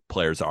these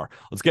players are.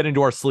 Let's get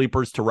into our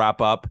sleepers to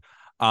wrap up.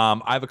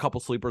 I have a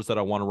couple sleepers that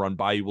I want to run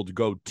by you. We'll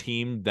go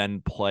team,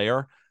 then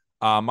player.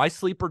 My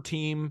sleeper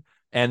team,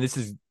 and this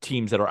is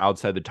teams that are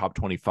outside the top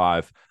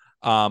 25.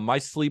 My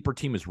sleeper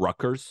team is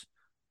Rutgers.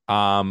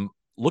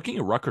 Looking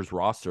at Rutgers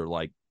roster,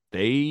 like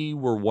they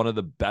were one of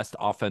the best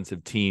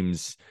offensive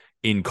teams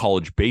in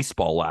college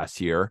baseball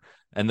last year,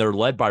 and they're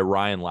led by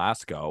Ryan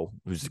Lasko,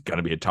 who's going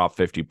to be a top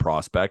 50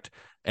 prospect.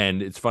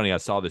 And it's funny, I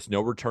saw this.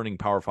 No returning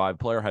Power 5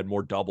 player had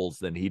more doubles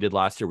than he did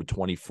last year with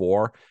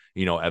 24.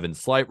 Evan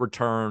Slight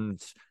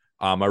returns.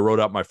 I wrote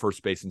up my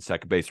first base and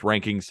second base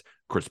rankings.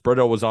 Chris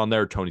Brito was on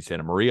there. Tony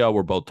Santamaria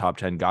were both top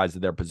 10 guys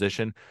at their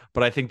position.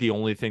 But I think the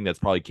only thing that's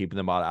probably keeping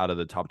them out of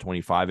the top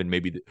 25, and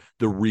maybe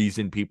the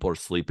reason people are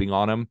sleeping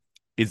on him,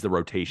 is the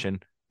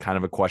rotation. Kind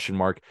of a question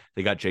mark.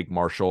 They got Jake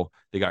Marshall.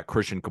 They got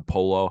Christian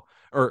Coppola.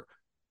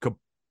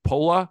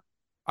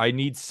 I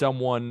need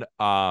someone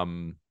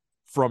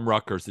from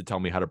Rutgers to tell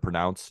me how to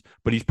pronounce,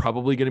 but he's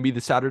probably going to be the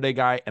Saturday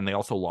guy. And they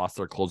also lost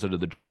their closer to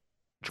the.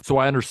 So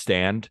I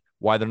understand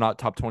why they're not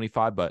top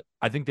 25, but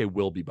I think they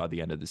will be by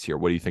the end of this year.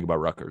 What do you think about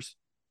Rutgers?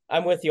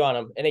 I'm with you on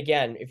them. And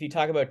again, if you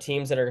talk about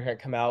teams that are going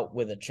to come out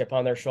with a chip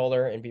on their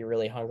shoulder and be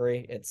really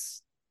hungry,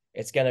 it's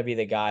going to be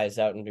the guys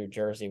out in New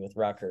Jersey with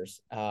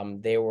Rutgers.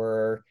 They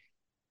were,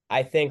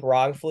 I think,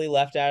 wrongfully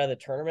left out of the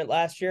tournament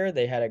last year.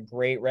 They had a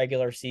great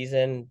regular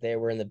season. They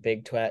were in the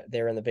Big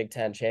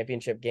Ten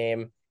championship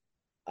game.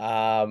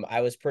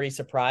 I was pretty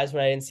surprised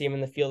when I didn't see him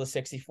in the field of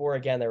 64.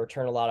 Again, they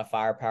return a lot of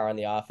firepower on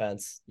the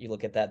offense. You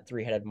look at that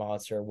three-headed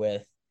monster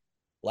with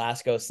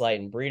Lasko,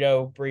 Slight, and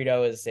Brito.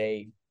 Brito is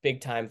a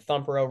big-time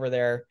thumper over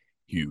there.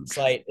 Huge.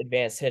 Slight,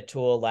 advanced hit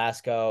tool.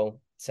 Lasko,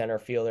 center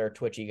fielder,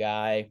 twitchy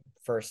guy,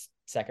 first,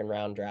 second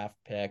round draft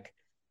pick.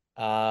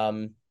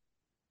 And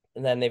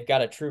then they've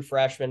got a true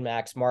freshman,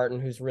 Max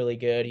Martin, who's really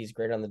good. He's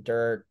great on the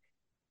dirt.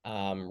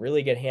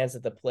 Really good hands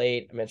at the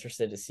plate. I'm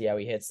interested to see how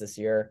he hits this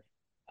year.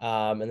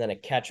 And then a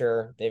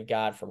catcher they've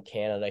got from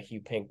Canada,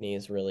 Hugh Pinckney,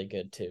 is really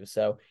good too.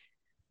 So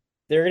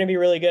they're going to be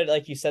really good.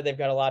 Like you said, they've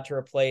got a lot to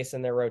replace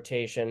in their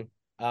rotation.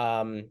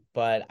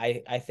 But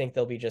I think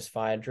they'll be just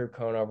fine. Drew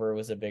Conover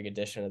was a big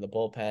addition to the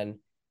bullpen.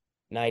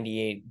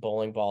 98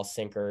 bowling ball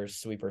sinkers,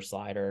 sweeper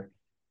slider,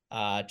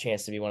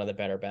 chance to be one of the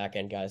better back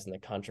end guys in the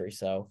country.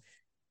 So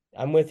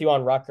I'm with you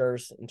on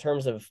Rutgers. In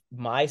terms of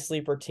my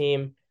sleeper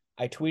team,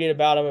 I tweeted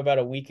about them about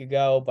a week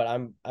ago, but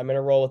I'm going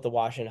to roll with the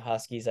Washington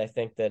Huskies. I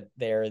think that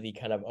they're the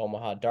kind of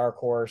Omaha dark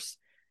horse.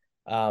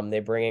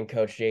 They bring in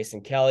Coach Jason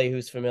Kelly,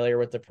 who's familiar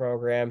with the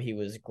program. He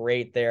was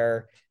great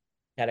there.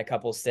 Had a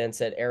couple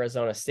stints at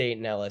Arizona State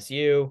and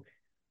LSU.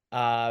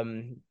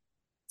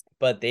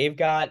 But they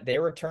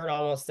return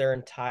almost their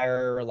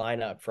entire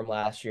lineup from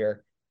last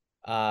year.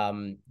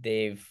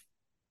 They've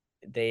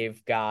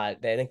got,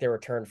 I think they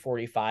returned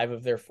 45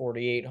 of their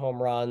 48 home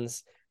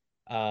runs.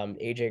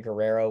 AJ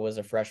Guerrero was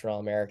a freshman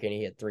All-American.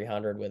 He hit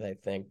 300 with, I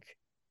think,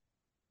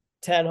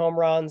 10 home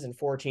runs and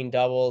 14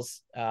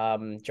 doubles.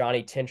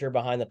 Johnny Tinter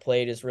behind the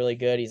plate is really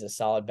good. He's a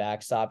solid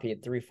backstop. He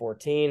hit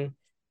 314.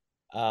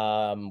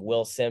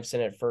 Will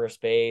Simpson at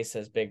first base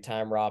has big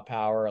time raw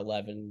power,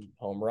 11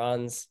 home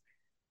runs.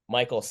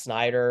 Michael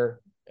Snyder,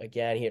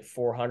 again, he hit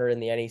 400 in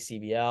the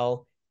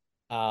NECBL.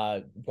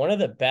 One of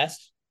the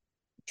best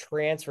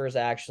transfers,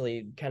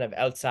 actually, kind of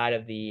outside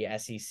of the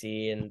SEC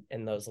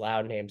and those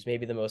loud names,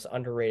 maybe the most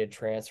underrated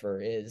transfer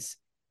is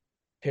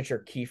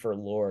pitcher Kiefer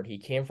Lord. He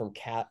came from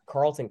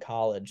Carleton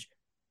College,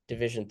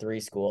 Division III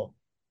school,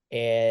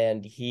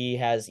 and he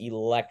has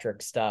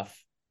electric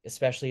stuff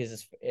especially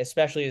as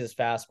his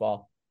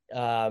fastball.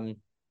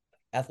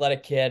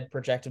 Athletic kid,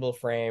 projectable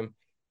frame.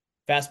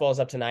 Fastball is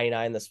up to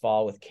 99 this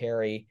fall with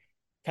carry.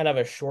 Kind of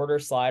a shorter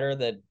slider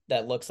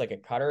that looks like a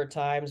cutter at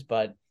times,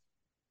 but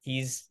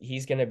he's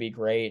going to be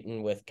great.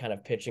 And with kind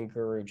of pitching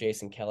guru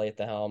Jason Kelly at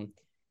the helm,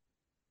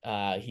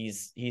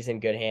 he's in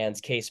good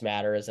hands. Case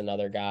Matter is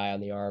another guy on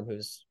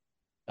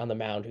the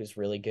mound who's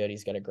really good.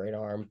 He's got a great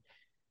arm.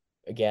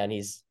 Again,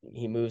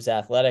 he moves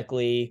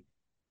athletically.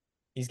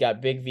 He's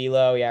got big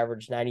velo. He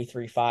averaged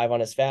 93.5 on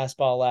his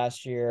fastball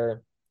last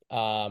year.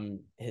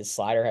 His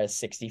slider has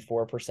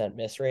 64%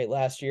 miss rate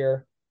last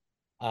year.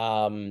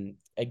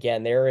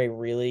 Again, they're a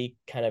really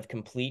kind of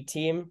complete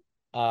team.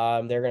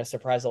 They're going to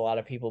surprise a lot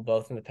of people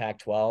both in the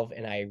Pac-12,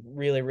 and I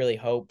really, really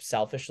hope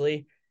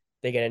selfishly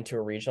they get into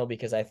a regional,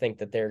 because I think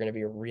that they're going to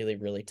be a really,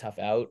 really tough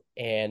out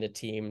and a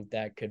team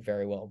that could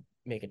very well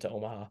make it to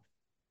Omaha.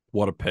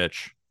 What a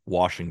pitch.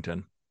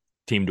 Washington,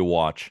 team to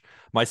watch.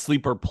 My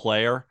sleeper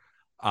player,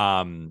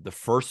 the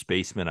first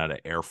baseman out of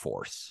Air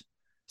Force,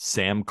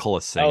 Sam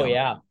Colasingham. Oh,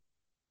 yeah.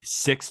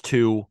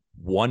 6'2",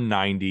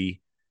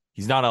 190.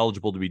 He's not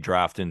eligible to be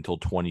drafted until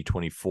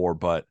 2024,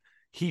 but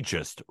he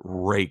just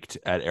raked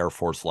at Air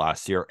Force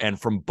last year. And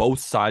from both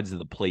sides of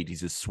the plate,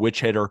 he's a switch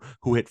hitter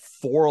who hit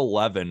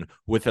 .411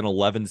 with an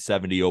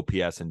 1170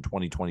 OPS in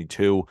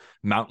 2022,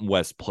 Mountain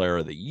West Player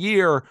of the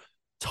Year.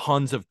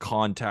 Tons of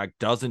contact,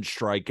 doesn't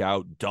strike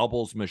out,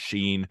 doubles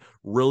machine,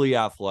 really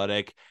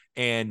athletic.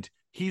 And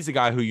he's a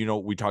guy who,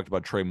 we talked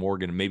about Trey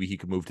Morgan, and maybe he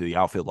could move to the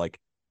outfield. Like,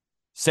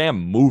 Sam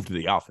moved to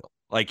the outfield.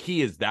 Like,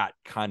 he is that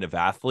kind of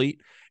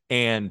athlete.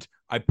 And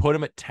I put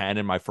him at 10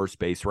 in my first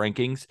base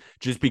rankings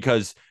just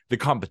because the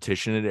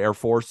competition at Air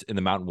Force in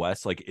the Mountain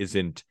West,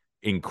 isn't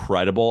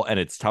incredible, and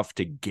it's tough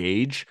to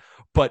gauge.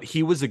 But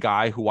he was a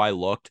guy who I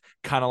looked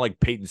kind of like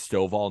Peyton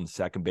Stovall in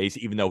second base,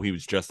 even though he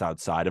was just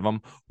outside of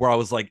him, where I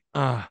was like,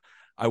 I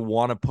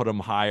want to put him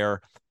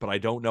higher, but I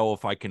don't know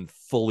if I can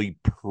fully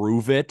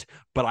prove it.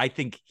 But I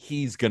think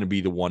he's going to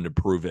be the one to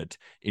prove it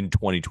in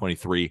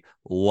 2023.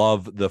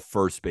 Love the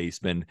first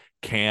baseman,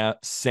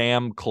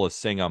 Sam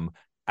Colasingham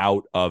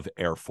out of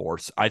Air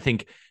Force. I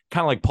think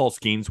kind of like Paul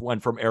Skeens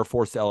went from Air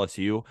Force to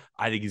LSU.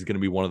 I think he's going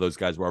to be one of those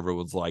guys where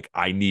everyone's like,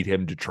 I need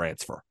him to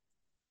transfer.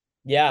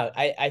 Yeah,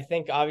 I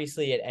think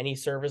obviously at any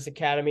service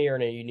academy or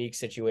in a unique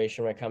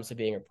situation when it comes to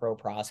being a pro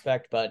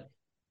prospect, but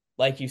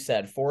like you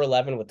said,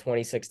 4'11 with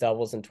 26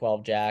 doubles and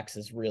 12 jacks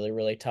is really,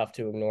 really tough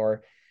to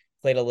ignore.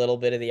 Played a little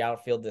bit of the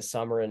outfield this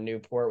summer in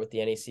Newport with the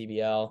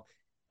NACBL.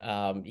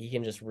 He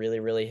can just really,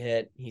 really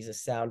hit. He's a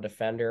sound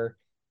defender.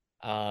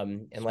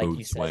 And like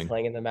you said,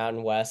 playing in the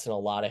Mountain West and a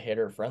lot of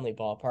hitter-friendly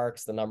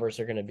ballparks, the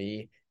numbers are going to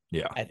be,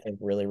 I think,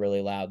 really,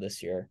 really loud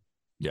this year.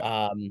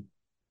 Yeah.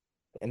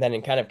 And then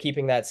in kind of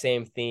keeping that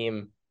same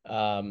theme,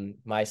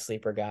 my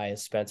sleeper guy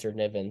is Spencer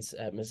Nivens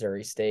at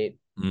Missouri State.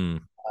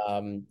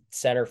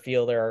 Center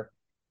fielder,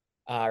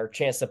 our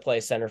chance to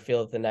play center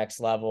field at the next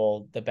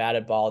level. The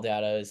batted ball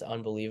data is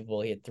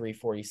unbelievable. He had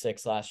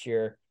 346 last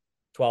year,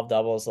 12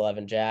 doubles,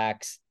 11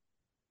 jacks.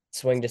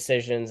 Swing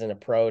decisions and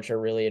approach are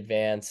really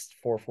advanced.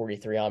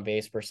 443 on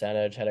base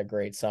percentage. Had a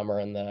great summer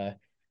in the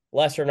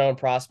lesser known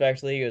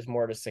prospect league. It was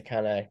more just to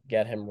kind of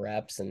get him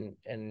reps and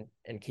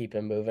keep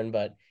him moving.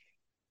 But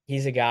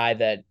he's a guy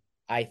that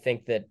I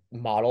think that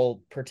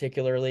model-based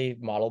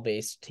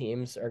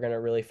teams are going to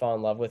really fall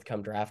in love with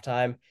come draft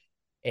time.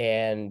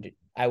 And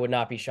I would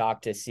not be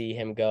shocked to see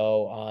him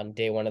go on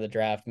day one of the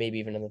draft, maybe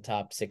even in the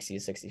top 60 to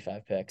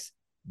 65 picks.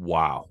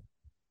 Wow.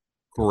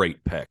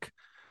 Great pick.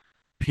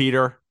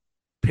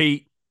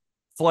 Pete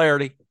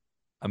Flaherty,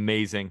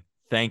 amazing.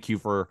 Thank you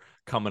for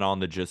coming on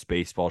the Just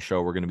Baseball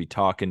show. We're going to be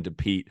talking to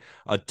Pete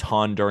a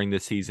ton during the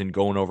season,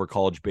 going over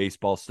college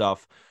baseball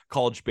stuff.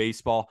 College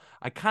baseball,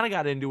 I kind of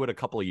got into it a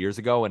couple of years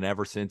ago, and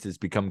ever since it's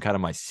become kind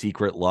of my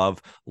secret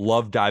love.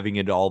 Love diving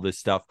into all this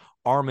stuff.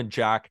 Arm and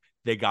Jack,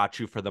 they got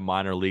you for the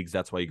minor leagues.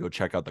 That's why you go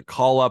check out the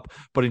call up.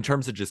 But in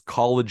terms of just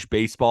college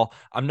baseball,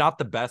 I'm not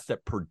the best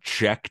at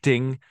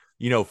projecting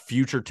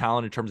future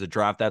talent in terms of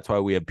draft. That's why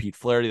we have Pete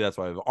Flaherty. That's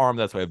why we have Arm.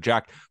 That's why we have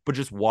Jack. But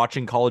just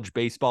watching college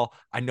baseball,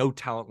 I know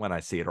talent when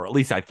I see it, or at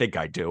least I think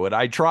I do. And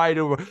I try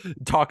to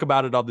talk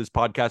about it on this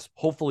podcast.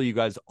 Hopefully you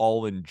guys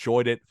all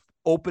enjoyed it.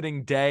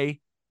 Opening day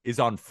is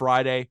on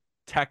Friday.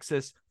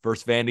 Texas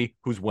versus Vandy.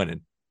 Who's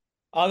winning?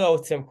 I'll go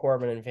with Tim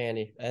Corbin and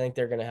Vandy. I think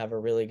they're going to have a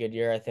really good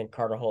year. I think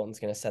Carter Holton's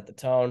going to set the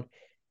tone.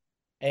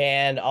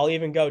 And I'll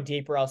even go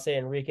deeper. I'll say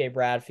Enrique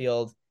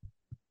Bradfield,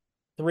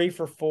 3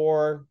 for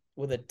 4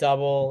 with a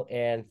double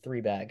and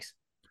 3 bags.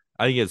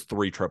 I think he has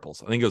 3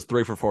 triples. I think it was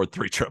 3 for 4,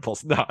 3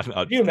 triples. No,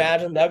 Can you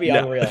imagine? That'd be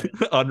unreal.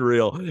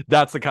 Unreal.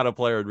 That's the kind of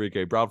player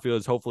Enrique Bradfield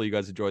is. Hopefully you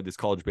guys enjoyed this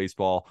college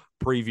baseball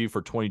preview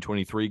for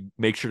 2023.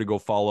 Make sure to go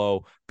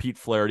follow Pete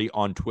Flaherty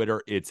on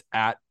Twitter. It's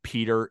at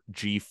Peter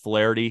G.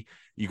 Flaherty.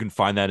 You can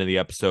find that in the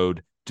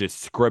episode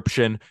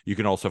description. You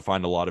can also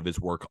find a lot of his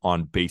work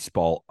on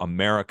Baseball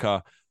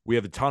America. We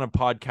have a ton of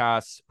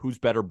podcasts, Who's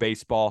Better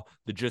Baseball,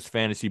 the Just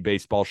Fantasy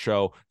Baseball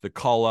Show, the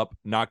Call Up,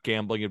 Not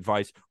Gambling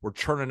Advice. We're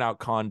churning out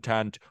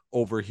content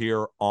over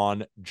here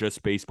on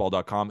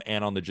justbaseball.com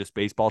and on the Just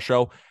Baseball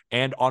Show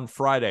and on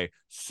Friday.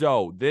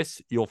 So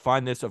you'll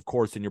find this, of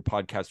course, in your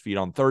podcast feed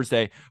on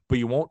Thursday, but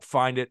you won't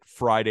find it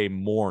Friday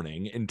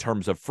morning in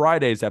terms of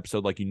Friday's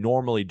episode like you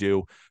normally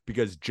do,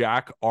 because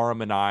Jack,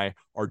 Aram, and I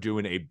are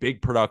doing a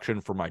big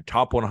production for my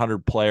top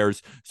 100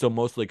 players. So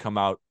mostly come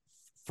out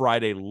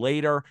Friday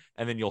later,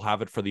 and then you'll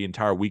have it for the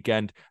entire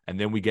weekend. And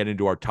then we get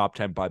into our top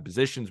 10 by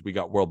positions. We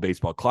got World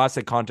Baseball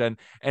Classic content.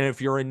 And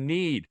if you're in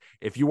need,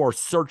 if you are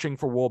searching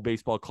for World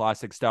Baseball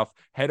Classic stuff,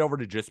 head over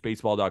to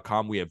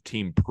justbaseball.com. We have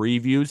team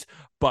previews,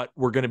 but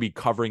we're going to be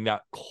covering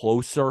that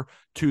closer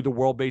to the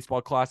World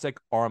Baseball Classic.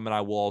 Aram and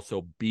I will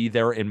also be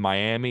there in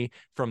Miami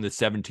from the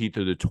 17th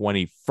to the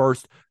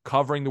 21st,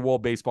 covering the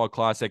World Baseball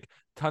Classic.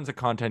 Tons of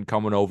content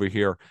coming over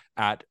here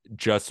at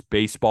Just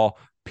Baseball.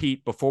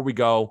 Pete, before we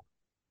go,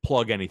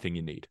 plug anything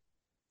you need.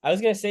 I was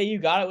going to say you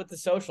got it with the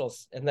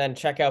socials, and then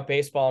check out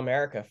Baseball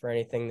America for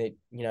anything that,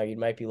 you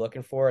might be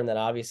looking for. And then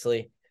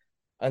obviously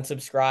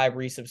unsubscribe,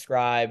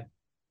 resubscribe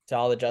to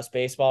all the Just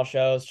Baseball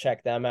shows.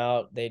 Check them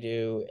out. They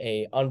do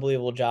a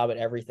unbelievable job at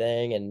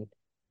everything. And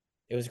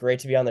it was great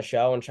to be on the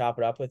show and chop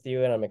it up with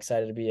you. And I'm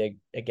excited to be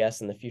a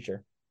guest in the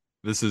future.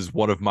 This is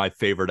one of my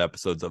favorite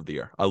episodes of the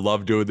year. I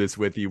love doing this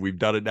with you. We've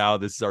done it now.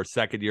 This is our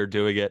second year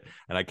doing it,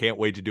 and I can't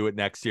wait to do it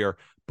next year.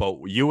 But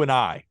you and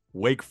I,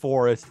 Wake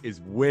Forest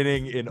is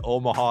winning in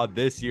Omaha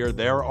this year.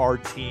 They're our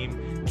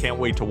team. Can't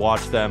wait to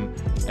watch them.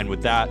 And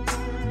with that,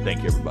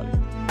 thank you, everybody.